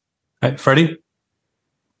Ogilvie. Hey, Freddie?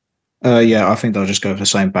 Yeah, I think they'll just go for the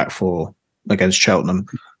same back four against Cheltenham.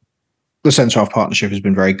 The centre-half partnership has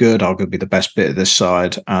been very good, arguably the best bit of this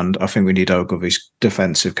side, and I think we need Ogilvie's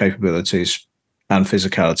defensive capabilities and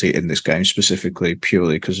physicality in this game, specifically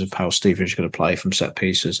purely because of how Stevenage is going to play from set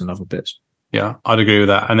pieces and other bits. Yeah, I'd agree with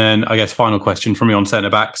that. And then I guess final question from me on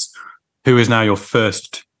centre-backs. Who is now your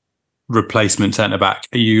first replacement centre-back?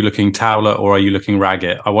 Are you looking Towler or are you looking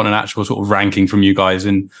Raggett? I want an actual sort of ranking from you guys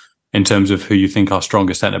in terms of who you think our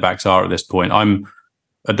strongest centre-backs are at this point.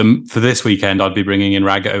 For this weekend, I'd be bringing in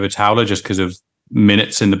Raggett over Towler just because of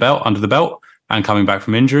minutes under the belt and coming back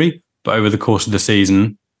from injury. But over the course of the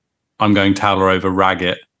season, I'm going Towler over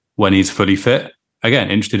Raggett when he's fully fit.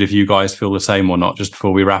 Again, interested if you guys feel the same or not, just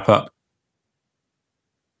before we wrap up.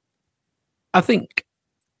 I think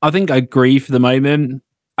I agree for the moment.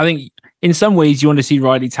 I think in some ways you want to see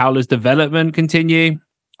Riley Towler's development continue.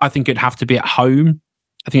 I think it'd have to be at home.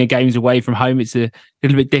 I think a game's away from home, it's a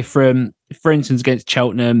little bit different. For instance, against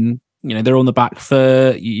Cheltenham, they're on the back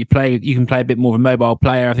foot. You can play a bit more of a mobile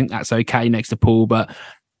player. I think that's okay next to Paul. But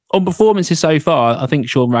on performances so far, I think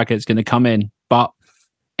Sean Raggett's going to come in. But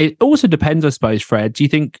it also depends, I suppose, Fred. Do you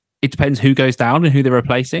think it depends who goes down and who they're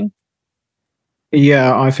replacing?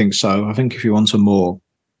 Yeah, I think so. I think if you want a more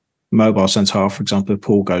mobile centre half, for example, if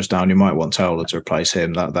Paul goes down, you might want Towler to replace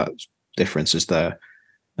him. That difference is there.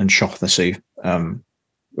 And Shaughnessy and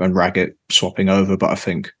Raggett swapping over. But I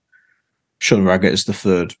think Sean Raggett is the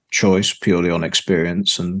third choice purely on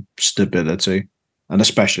experience and stability. And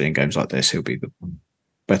especially in games like this, he'll be the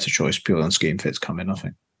better choice purely on scheme fits coming, I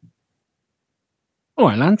think. All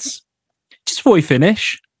right, Lance. Just before we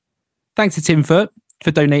finish, thanks to Tim Foot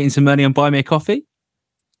for donating some money on Buy Me a Coffee.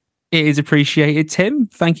 It is appreciated, Tim.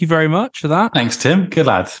 Thank you very much for that. Thanks, Tim. Good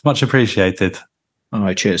lad. Much appreciated. All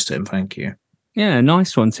right, cheers, Tim. Thank you. Yeah,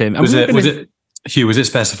 nice one, Tim. Was it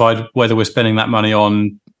specified whether we're spending that money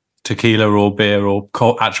on tequila or beer or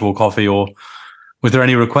actual coffee, or was there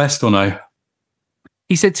any request or no?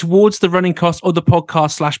 He said towards the running cost of the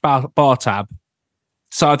podcast / bar tab.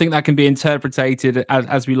 So I think that can be interpreted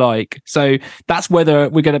as we like. So that's whether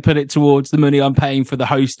we're going to put it towards the money I'm paying for the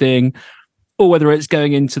hosting, or whether it's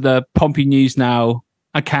going into the Pompey News Now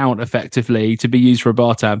account effectively to be used for a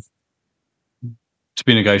bar tab. To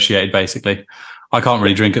be negotiated, basically. I can't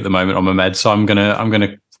really drink at the moment on my meds, so I'm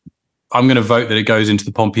gonna vote that it goes into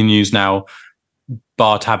the Pompey News Now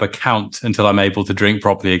bar tab account until I'm able to drink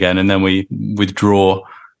properly again, and then we withdraw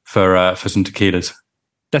for some tequilas.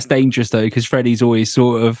 That's dangerous though, because Freddie's always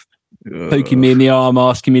sort of poking me in the arm,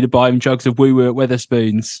 asking me to buy him jugs of Woo Woo at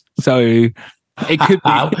Wetherspoons. So it could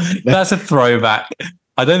be. That's a throwback.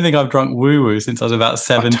 I don't think I've drunk Woo Woo since I was about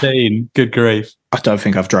 17. Good grief. I don't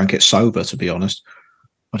think I've drank it sober, to be honest.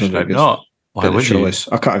 I don't think not. Why would you?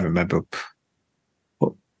 I can't even remember.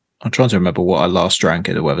 I'm trying to remember what I last drank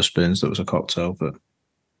at the Wetherspoons that was a cocktail, but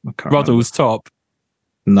I can't Ruddle's top.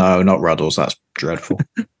 No, not Ruddles. That's dreadful.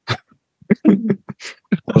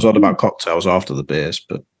 I was on about cocktails after the beers,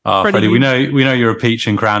 but Freddie, we know you're a peach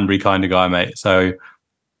and cranberry kind of guy, mate. So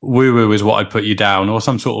Woo Woo is what I'd put you down, or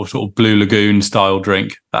some sort of Blue Lagoon style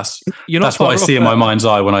drink. That's what I see in my mind's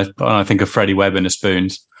eye when I think of Freddie Webb in a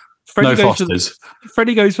spoons. No Fosters.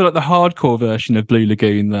 Freddie goes for like the hardcore version of Blue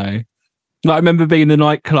Lagoon, though. Like, I remember being in the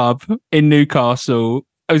nightclub in Newcastle.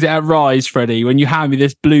 Was it at Rise, Freddie, when you hand me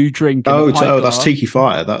this blue drink? That's Tiki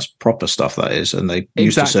Fire. That's proper stuff, that is. And they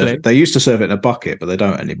used to serve it. They used to serve it in a bucket, but they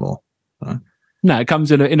don't anymore. No, it comes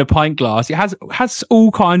in a pint glass. It has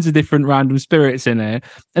all kinds of different random spirits in it,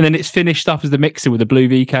 and then it's finished up as the mixer with a blue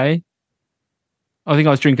VK. I think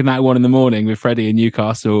I was drinking that 1 a.m. with Freddie in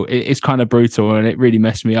Newcastle. It's kind of brutal, and it really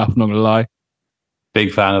messed me up. I'm not gonna lie.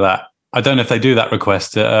 Big fan of that. I don't know if they do that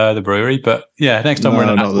request at the brewery, but yeah, next time we're in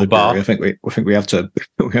an Apple bar, I think we have to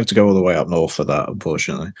go all the way up north for that.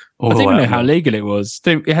 Unfortunately, I didn't know how legal it was.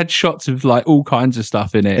 It had shots of like all kinds of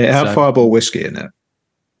stuff in it. It had Fireball whiskey in it.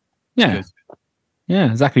 Yeah,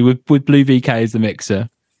 yeah, exactly. With Blue VK as the mixer.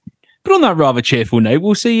 But on that rather cheerful note,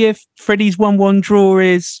 we'll see if Freddie's 1-1 draw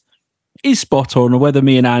is spot on, or whether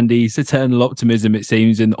me and Andy's eternal optimism, it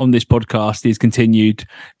seems, and on this podcast is continued,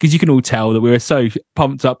 because you can all tell that we were so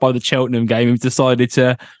pumped up by the Cheltenham game, we've decided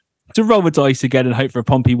to roll the dice again and hope for a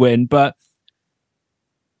Pompey win. But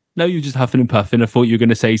no, you're just huffing and puffing. I thought you were going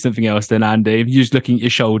to say something else then, Andy. You're just looking at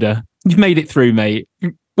your shoulder. You've made it through, mate.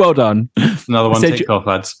 Well done. Another one ticked off,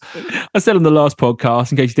 lads. I said on the last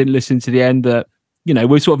podcast, in case you didn't listen to the end, that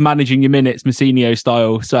we're sort of managing your minutes, Mousinho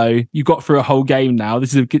style. So you got through a whole game now.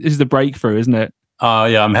 This is the breakthrough, isn't it?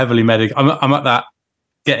 Yeah, I'm heavily medicated. I'm at that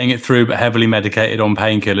getting it through, but heavily medicated on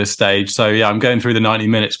painkillers stage. So yeah, I'm going through the 90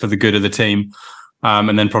 minutes for the good of the team,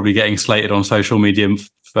 and then probably getting slated on social media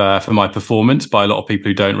for my performance by a lot of people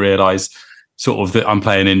who don't realise sort of that I'm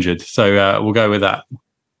playing injured. So we'll go with that.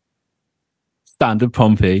 Standard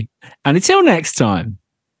Pompey. And until next time,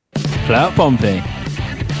 play out Pompey.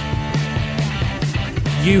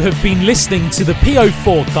 You have been listening to the PO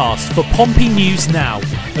Forecast for Pompey News Now,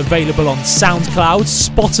 available on SoundCloud,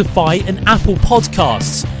 Spotify and Apple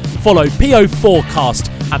Podcasts. Follow PO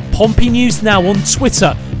Forecast and Pompey News Now on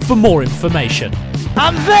Twitter for more information.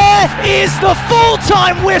 And there is the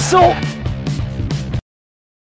full-time whistle.